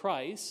Jesus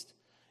Christ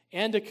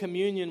and a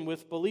communion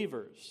with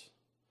believers.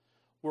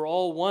 We're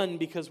all one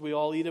because we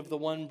all eat of the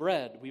one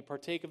bread. We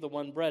partake of the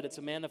one bread. It's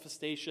a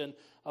manifestation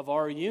of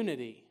our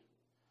unity.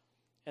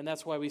 And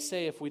that's why we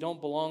say if we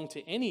don't belong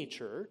to any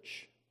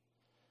church,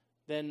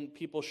 then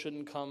people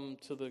shouldn't come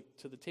to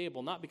the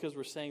table. Not because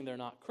we're saying they're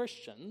not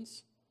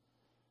Christians,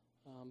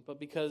 but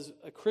because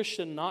a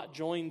Christian not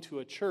joined to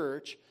a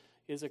church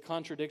is a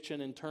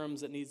contradiction in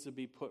terms that needs to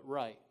be put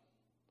right.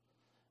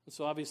 And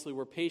so obviously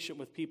we're patient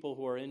with people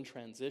who are in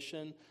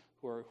transition,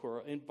 who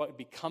are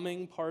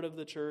becoming part of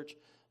the church,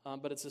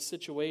 but it's a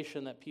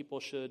situation that people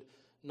should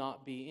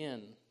not be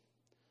in.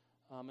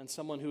 And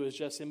someone who is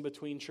just in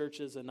between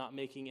churches and not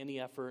making any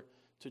effort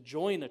to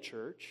join a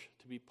church,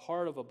 to be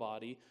part of a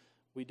body,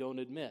 we don't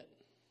admit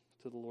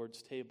to the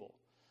Lord's table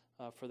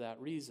for that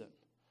reason.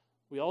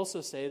 We also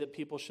say that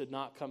people should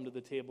not come to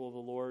the table of the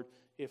Lord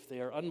if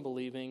they are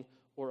unbelieving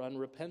or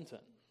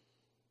unrepentant.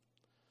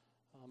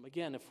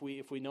 Again, if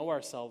we know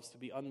ourselves to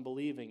be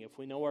unbelieving, if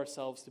we know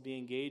ourselves to be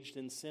engaged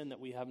in sin that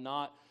we have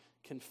not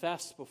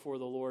confessed before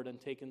the Lord and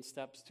taken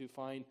steps to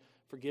find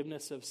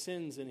forgiveness of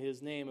sins in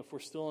His name, if we're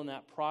still in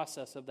that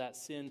process of that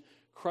sin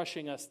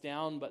crushing us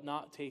down but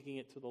not taking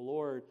it to the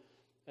Lord,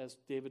 as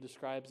David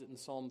describes it in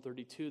Psalm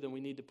 32, then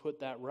we need to put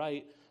that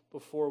right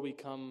before we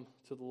come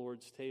to the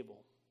Lord's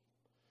table.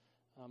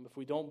 If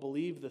we don't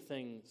believe the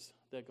things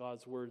that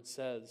God's word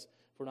says,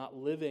 if we're not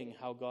living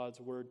how God's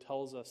word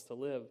tells us to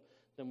live,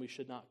 then we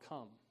should not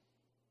come.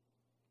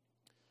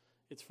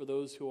 It's for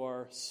those who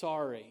are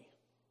sorry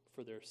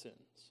for their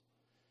sins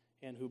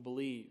and who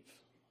believe,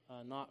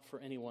 not for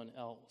anyone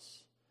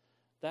else.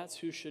 That's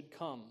who should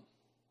come.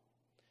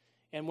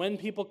 And when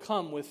people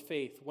come with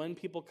faith, when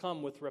people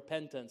come with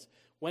repentance,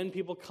 when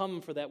people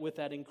come for that with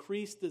that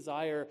increased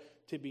desire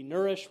to be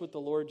nourished with the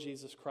Lord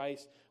Jesus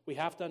Christ, we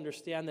have to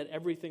understand that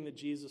everything that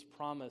Jesus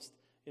promised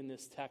in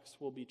this text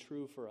will be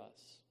true for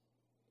us.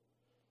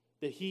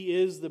 That he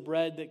is the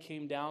bread that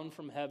came down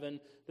from heaven,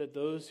 that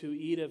those who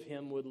eat of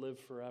him would live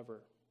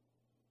forever.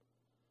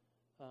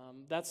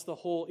 That's the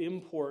whole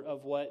import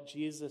of what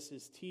Jesus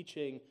is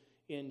teaching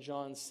in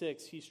John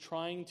 6. He's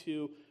trying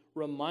to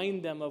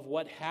remind them of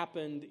what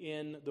happened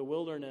in the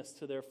wilderness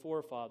to their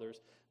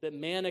forefathers. That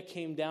manna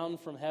came down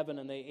from heaven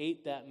and they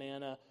ate that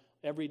manna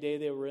every day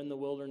they were in the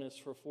wilderness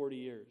for 40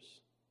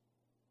 years.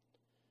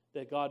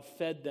 That God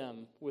fed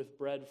them with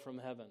bread from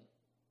heaven.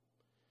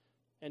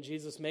 And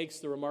Jesus makes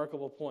the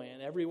remarkable point,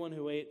 and everyone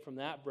who ate from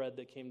that bread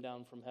that came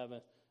down from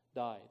heaven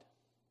died.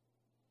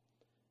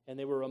 And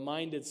they were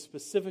reminded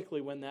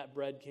specifically when that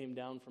bread came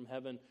down from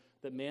heaven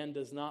that man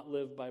does not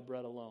live by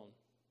bread alone,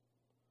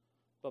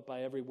 but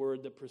by every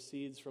word that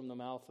proceeds from the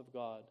mouth of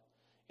God.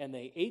 And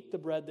they ate the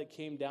bread that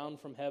came down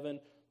from heaven,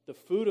 the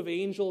food of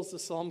angels, the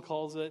psalm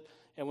calls it,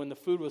 and when the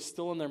food was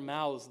still in their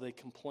mouths, they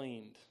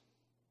complained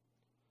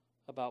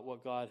about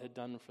what God had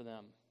done for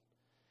them.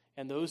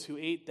 And those who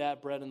ate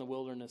that bread in the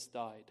wilderness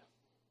died.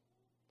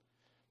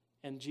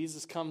 And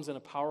Jesus comes in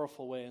a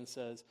powerful way and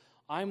says,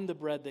 I'm the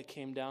bread that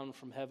came down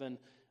from heaven,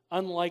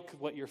 unlike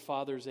what your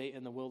fathers ate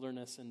in the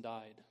wilderness and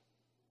died.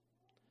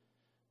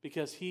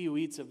 Because he who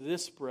eats of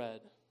this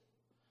bread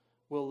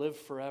will live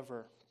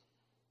forever.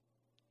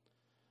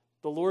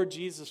 The Lord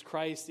Jesus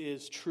Christ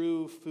is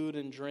true food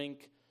and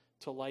drink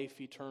to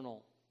life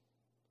eternal.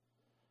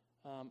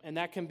 And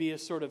that can be a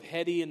sort of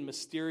heady and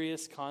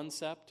mysterious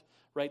concept,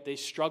 right? They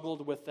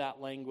struggled with that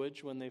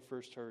language when they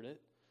first heard it.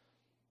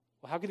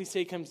 Well, how could he say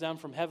he comes down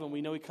from heaven?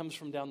 We know he comes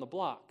from down the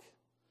block.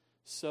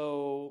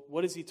 So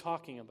what is he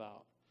talking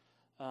about?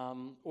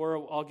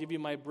 Or I'll give you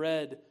my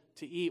bread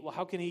to eat. Well,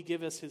 how can he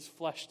give us his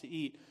flesh to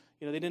eat?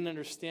 They didn't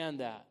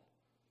understand that.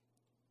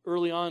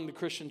 Early on, the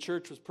Christian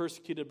church was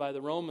persecuted by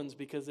the Romans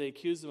because they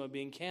accused them of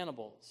being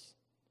cannibals.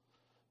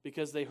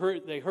 Because they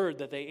heard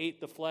that they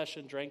ate the flesh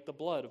and drank the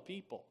blood of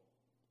people.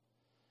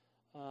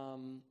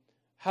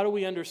 How do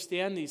we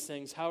understand these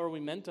things? How are we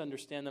meant to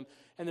understand them?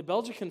 And the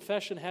Belgic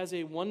Confession has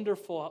a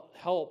wonderful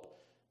help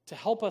to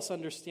help us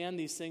understand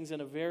these things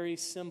in a very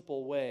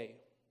simple way.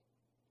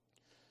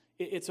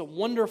 It's a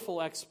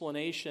wonderful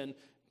explanation,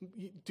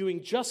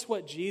 doing just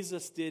what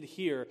Jesus did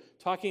here,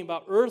 talking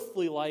about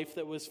earthly life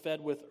that was fed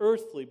with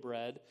earthly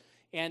bread,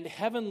 and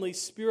heavenly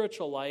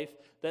spiritual life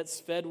that's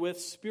fed with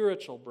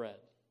spiritual bread.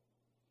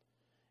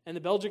 And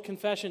the Belgic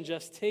Confession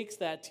just takes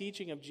that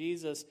teaching of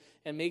Jesus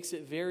and makes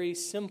it very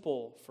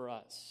simple for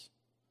us.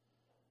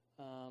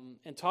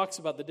 And talks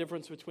about the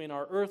difference between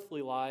our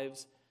earthly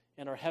lives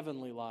and our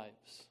heavenly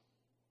lives.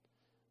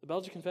 The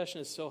Belgic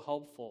Confession is so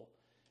helpful.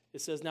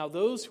 It says, now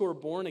those who are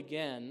born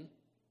again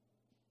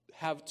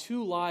have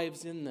two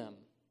lives in them.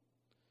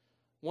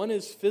 One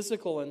is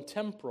physical and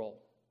temporal.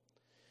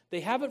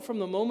 They have it from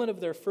the moment of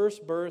their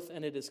first birth,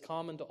 and it is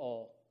common to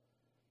all.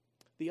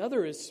 The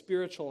other is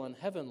spiritual and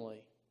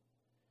heavenly,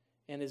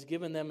 and is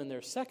given them in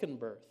their second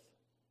birth.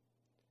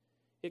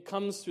 It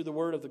comes through the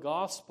word of the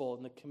gospel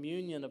and the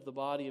communion of the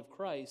body of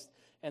Christ,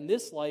 and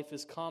this life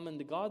is common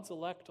to God's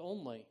elect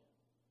only.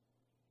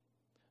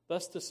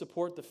 Thus, to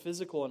support the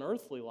physical and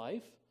earthly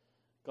life,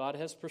 God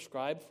has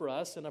prescribed for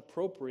us an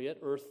appropriate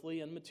earthly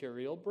and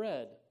material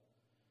bread,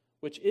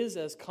 which is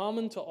as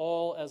common to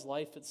all as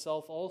life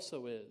itself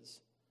also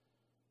is.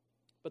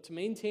 But to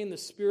maintain the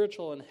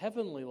spiritual and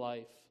heavenly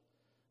life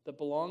that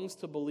belongs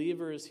to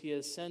believers, he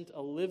has sent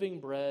a living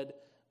bread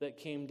that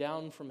came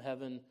down from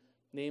heaven,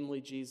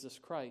 namely Jesus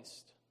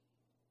Christ,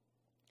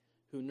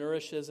 who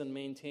nourishes and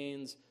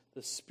maintains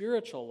the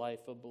spiritual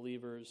life of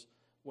believers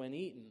when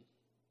eaten.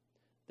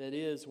 That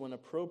is, when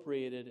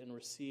appropriated and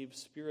received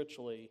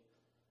spiritually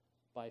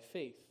by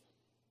faith.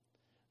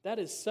 That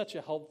is such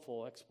a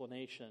helpful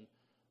explanation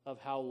of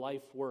how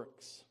life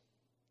works.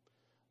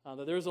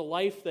 That there's a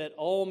life that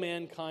all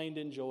mankind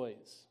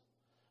enjoys.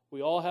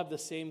 We all have the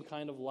same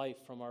kind of life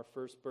from our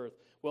first birth.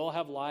 We all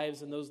have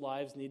lives, and those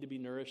lives need to be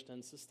nourished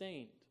and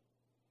sustained.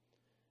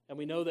 And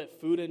we know that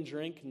food and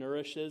drink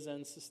nourishes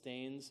and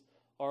sustains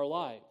our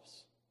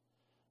lives.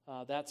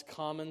 That's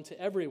common to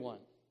everyone.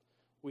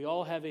 We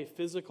all have a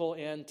physical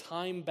and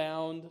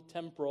time-bound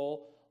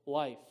temporal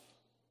life.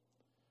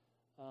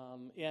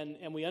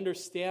 And we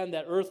understand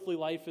that earthly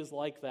life is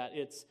like that.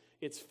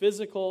 It's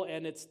physical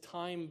and it's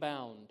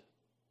time-bound.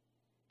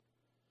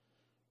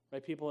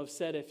 Right? People have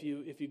said if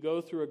you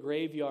go through a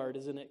graveyard,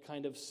 isn't it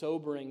kind of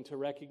sobering to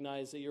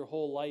recognize that your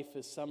whole life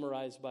is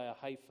summarized by a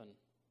hyphen?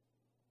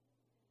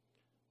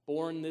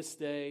 born this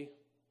day,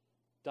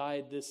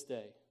 died this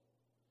day.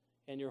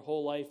 And your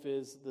whole life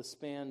is the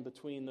span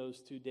between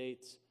those two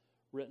dates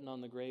written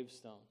on the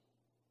gravestone.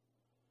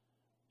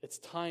 It's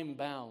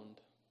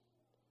time-bound.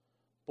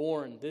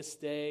 Born this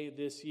day,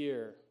 this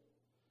year.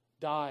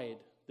 Died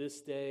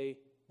this day,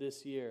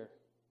 this year.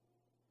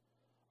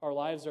 Our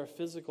lives are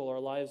physical. Our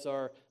lives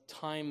are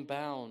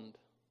time-bound.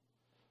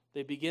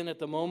 They begin at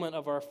the moment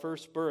of our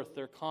first birth.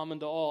 They're common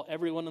to all.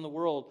 Everyone in the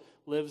world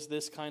lives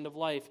this kind of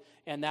life,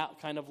 and that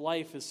kind of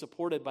life is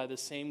supported by the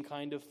same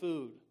kind of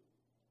food.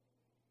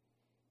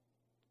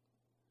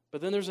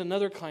 But then there's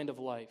another kind of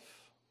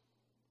life,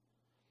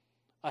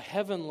 a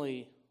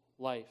heavenly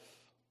life,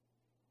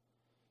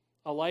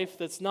 a life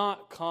that's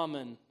not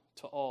common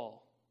to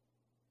all,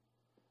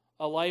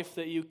 a life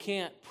that you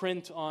can't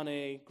print on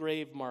a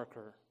grave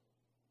marker.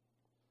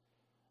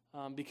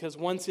 Because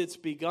once it's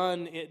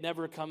begun, it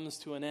never comes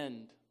to an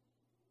end.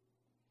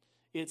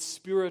 It's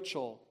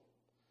spiritual.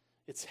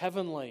 It's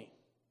heavenly.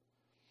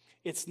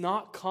 It's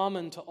not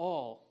common to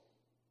all.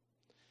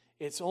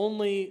 It's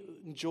only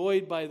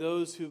enjoyed by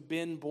those who've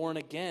been born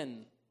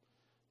again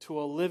to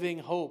a living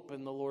hope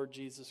in the Lord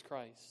Jesus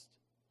Christ.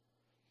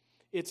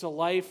 It's a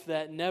life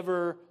that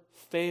never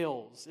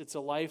fails. It's a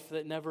life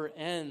that never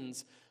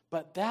ends.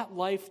 But that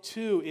life,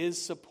 too,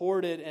 is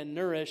supported and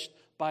nourished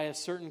by a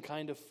certain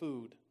kind of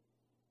food.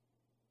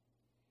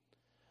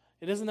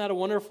 And isn't that a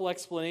wonderful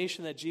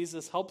explanation that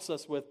Jesus helps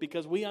us with?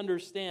 Because we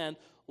understand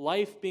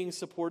life being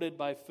supported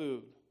by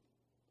food.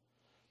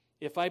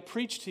 If I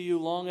preach to you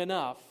long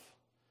enough,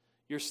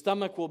 your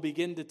stomach will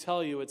begin to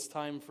tell you it's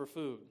time for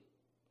food.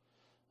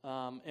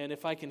 And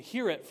if I can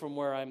hear it from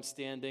where I'm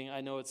standing, I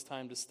know it's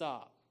time to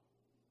stop.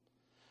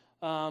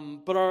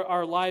 But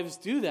our lives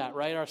do that,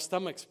 right? Our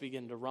stomachs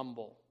begin to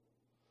rumble.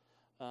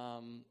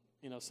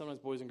 Sometimes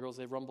boys and girls,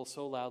 they rumble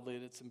so loudly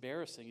that it's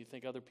embarrassing. You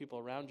think other people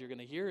around you are going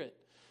to hear it.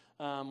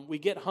 We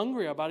get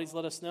hungry. Our bodies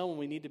let us know when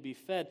we need to be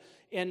fed.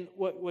 And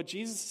what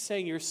Jesus is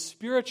saying, your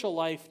spiritual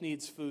life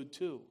needs food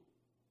too.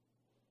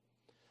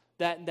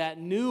 That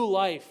new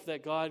life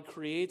that God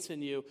creates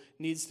in you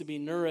needs to be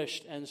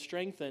nourished and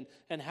strengthened.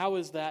 And how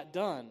is that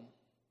done?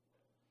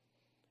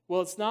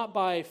 Well, it's not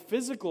by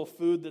physical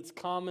food that's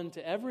common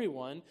to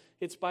everyone.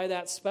 It's by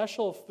that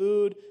special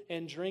food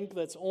and drink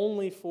that's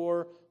only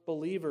for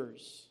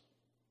believers.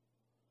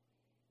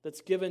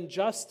 That's given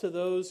just to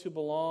those who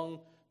belong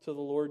to the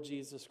Lord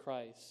Jesus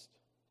Christ.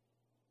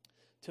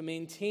 To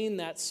maintain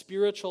that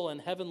spiritual and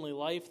heavenly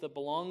life that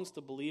belongs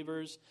to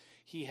believers,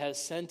 He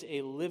has sent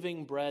a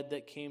living bread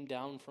that came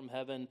down from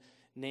heaven,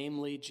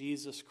 namely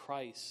Jesus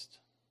Christ,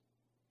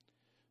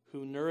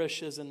 who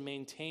nourishes and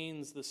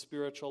maintains the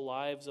spiritual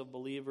lives of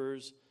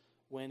believers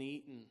when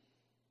eaten.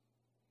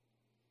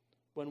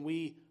 When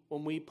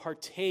we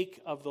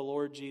partake of the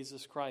Lord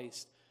Jesus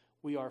Christ,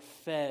 we are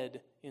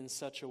fed in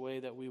such a way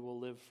that we will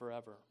live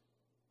forever.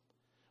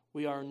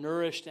 We are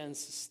nourished and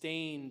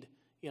sustained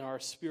in our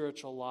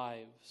spiritual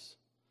lives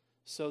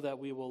so that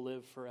we will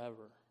live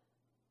forever.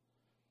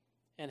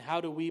 And how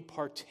do we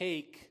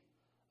partake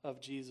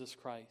of Jesus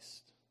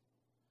Christ?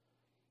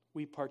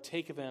 We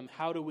partake of Him.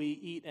 How do we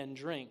eat and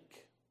drink?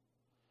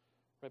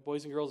 Right,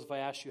 boys and girls, if I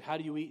asked you, how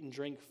do you eat and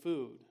drink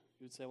food?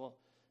 You would say, well,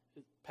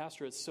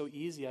 Pastor, it's so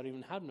easy, I don't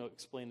even know how to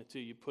explain it to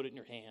you. You put it in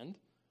your hand,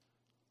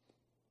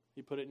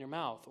 you put it in your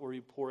mouth, or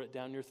you pour it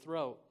down your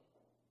throat.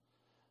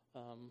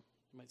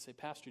 You might say,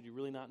 Pastor, do you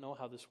really not know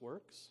how this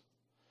works?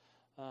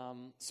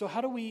 So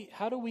how do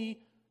we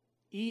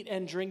eat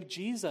and drink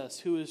Jesus,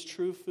 who is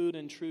true food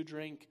and true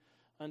drink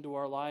unto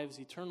our lives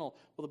eternal?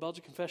 Well, the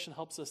Belgian Confession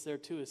helps us there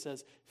too. It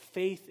says,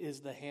 faith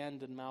is the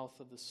hand and mouth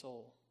of the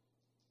soul.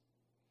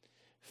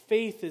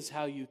 Faith is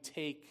how you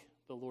take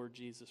the Lord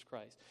Jesus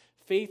Christ.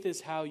 Faith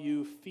is how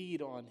you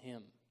feed on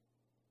Him.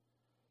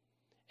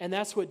 And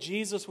that's what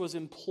Jesus was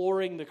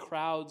imploring the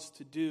crowds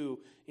to do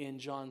in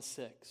John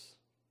 6.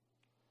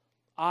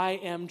 I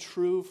am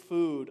true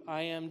food.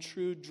 I am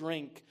true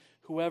drink.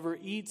 Whoever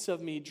eats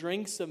of me,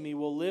 drinks of me,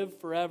 will live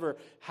forever.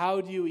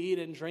 How do you eat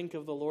and drink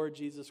of the Lord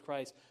Jesus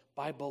Christ?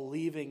 By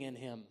believing in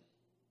Him.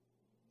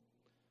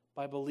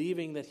 By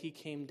believing that He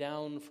came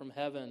down from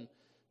heaven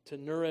to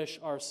nourish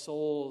our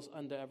souls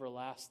unto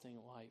everlasting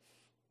life.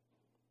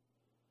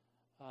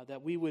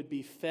 That we would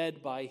be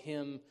fed by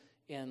Him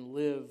and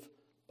live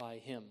by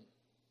Him.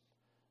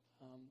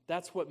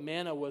 That's what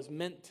manna was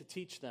meant to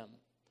teach them.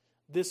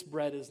 This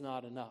bread is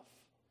not enough.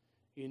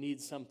 You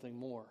need something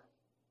more.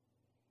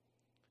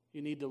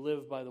 You need to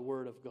live by the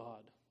word of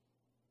God.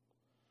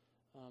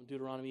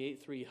 Deuteronomy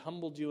 8:3,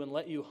 humbled you and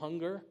let you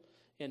hunger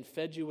and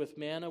fed you with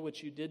manna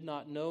which you did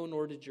not know,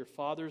 nor did your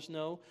fathers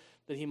know,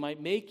 that He might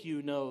make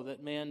you know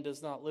that man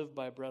does not live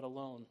by bread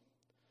alone,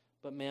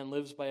 but man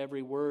lives by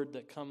every word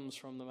that comes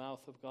from the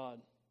mouth of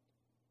God.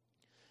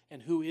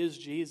 And who is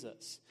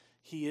Jesus?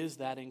 He is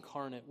that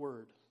incarnate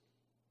word,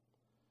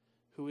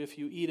 who if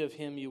you eat of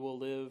Him, you will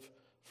live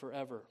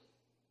forever.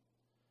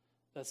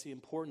 That's the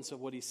importance of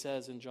what He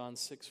says in John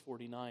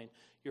 6:49.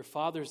 Your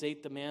fathers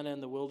ate the manna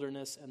in the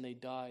wilderness and they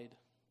died.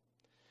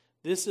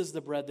 This is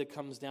the bread that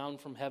comes down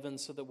from heaven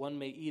so that one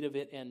may eat of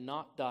it and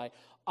not die.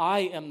 I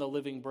am the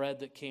living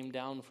bread that came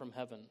down from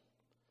heaven.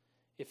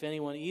 If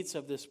anyone eats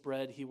of this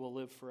bread, he will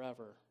live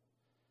forever.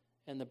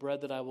 And the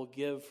bread that I will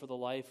give for the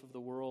life of the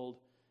world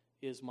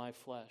is my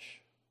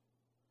flesh.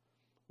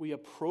 We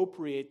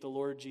appropriate the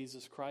Lord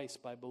Jesus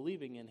Christ by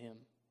believing in him.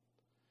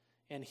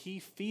 And he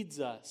feeds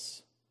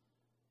us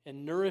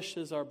and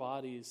nourishes our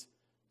bodies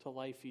to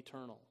life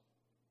eternal.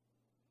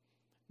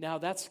 Now,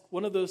 that's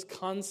one of those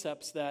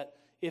concepts that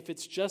if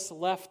it's just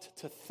left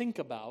to think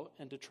about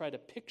and to try to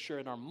picture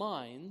in our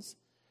minds,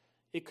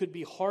 it could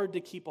be hard to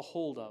keep a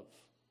hold of.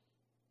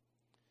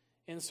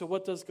 And so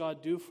what does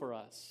God do for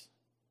us?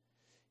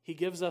 He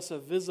gives us a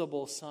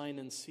visible sign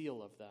and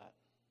seal of that.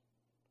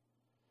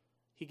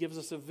 He gives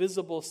us a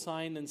visible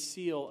sign and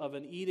seal of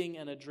an eating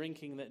and a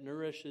drinking that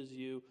nourishes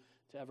you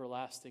to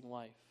everlasting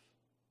life.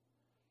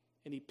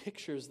 And he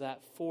pictures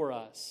that for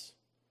us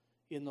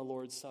in the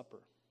Lord's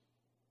Supper.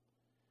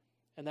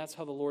 And that's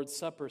how the Lord's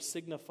Supper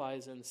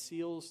signifies and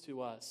seals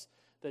to us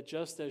that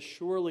just as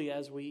surely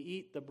as we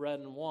eat the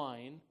bread and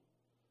wine,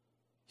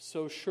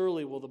 so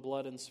surely will the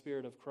blood and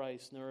Spirit of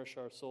Christ nourish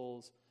our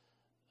souls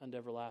unto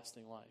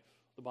everlasting life.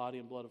 The body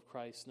and blood of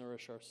Christ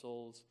nourish our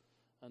souls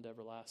unto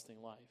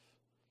everlasting life.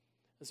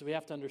 And so we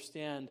have to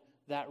understand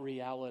that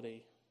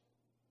reality.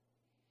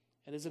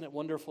 And isn't it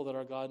wonderful that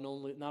our God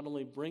not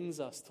only brings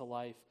us to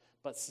life,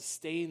 but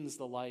sustains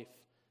the life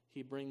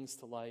he brings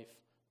to life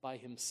by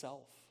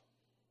himself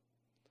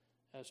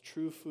as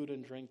true food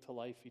and drink to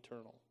life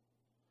eternal.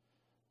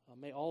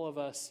 May all of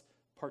us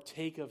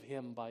partake of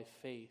him by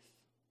faith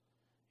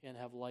and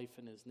have life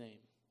in his name.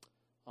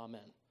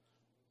 Amen.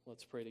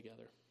 Let's pray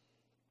together.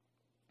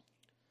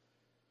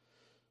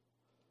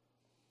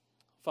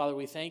 Father,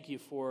 we thank you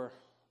for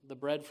the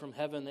bread from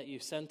heaven that you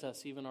sent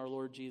us, even our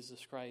Lord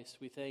Jesus Christ.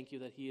 We thank you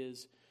that he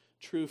is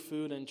true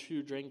food and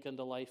true drink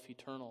unto life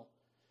eternal.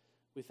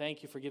 We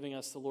thank you for giving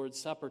us the Lord's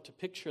Supper to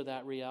picture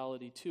that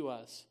reality to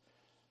us.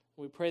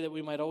 We pray that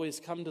we might always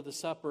come to the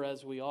supper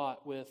as we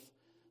ought, with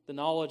the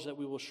knowledge that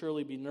we will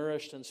surely be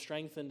nourished and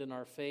strengthened in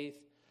our faith.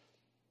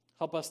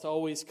 Help us to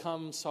always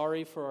come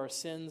sorry for our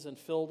sins and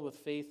filled with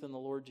faith in the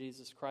Lord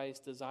Jesus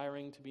Christ,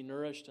 desiring to be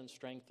nourished and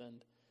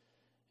strengthened.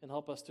 And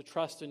help us to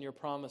trust in your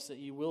promise that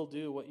you will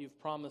do what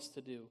you've promised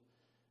to do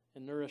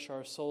and nourish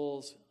our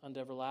souls unto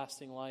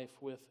everlasting life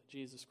with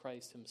Jesus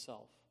Christ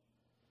himself.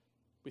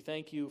 We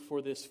thank you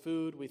for this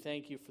food. We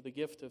thank you for the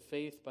gift of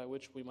faith by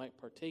which we might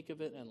partake of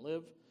it and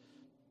live.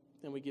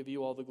 And we give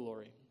you all the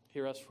glory.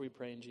 Hear us, for we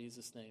pray in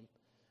Jesus' name.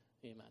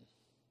 Amen.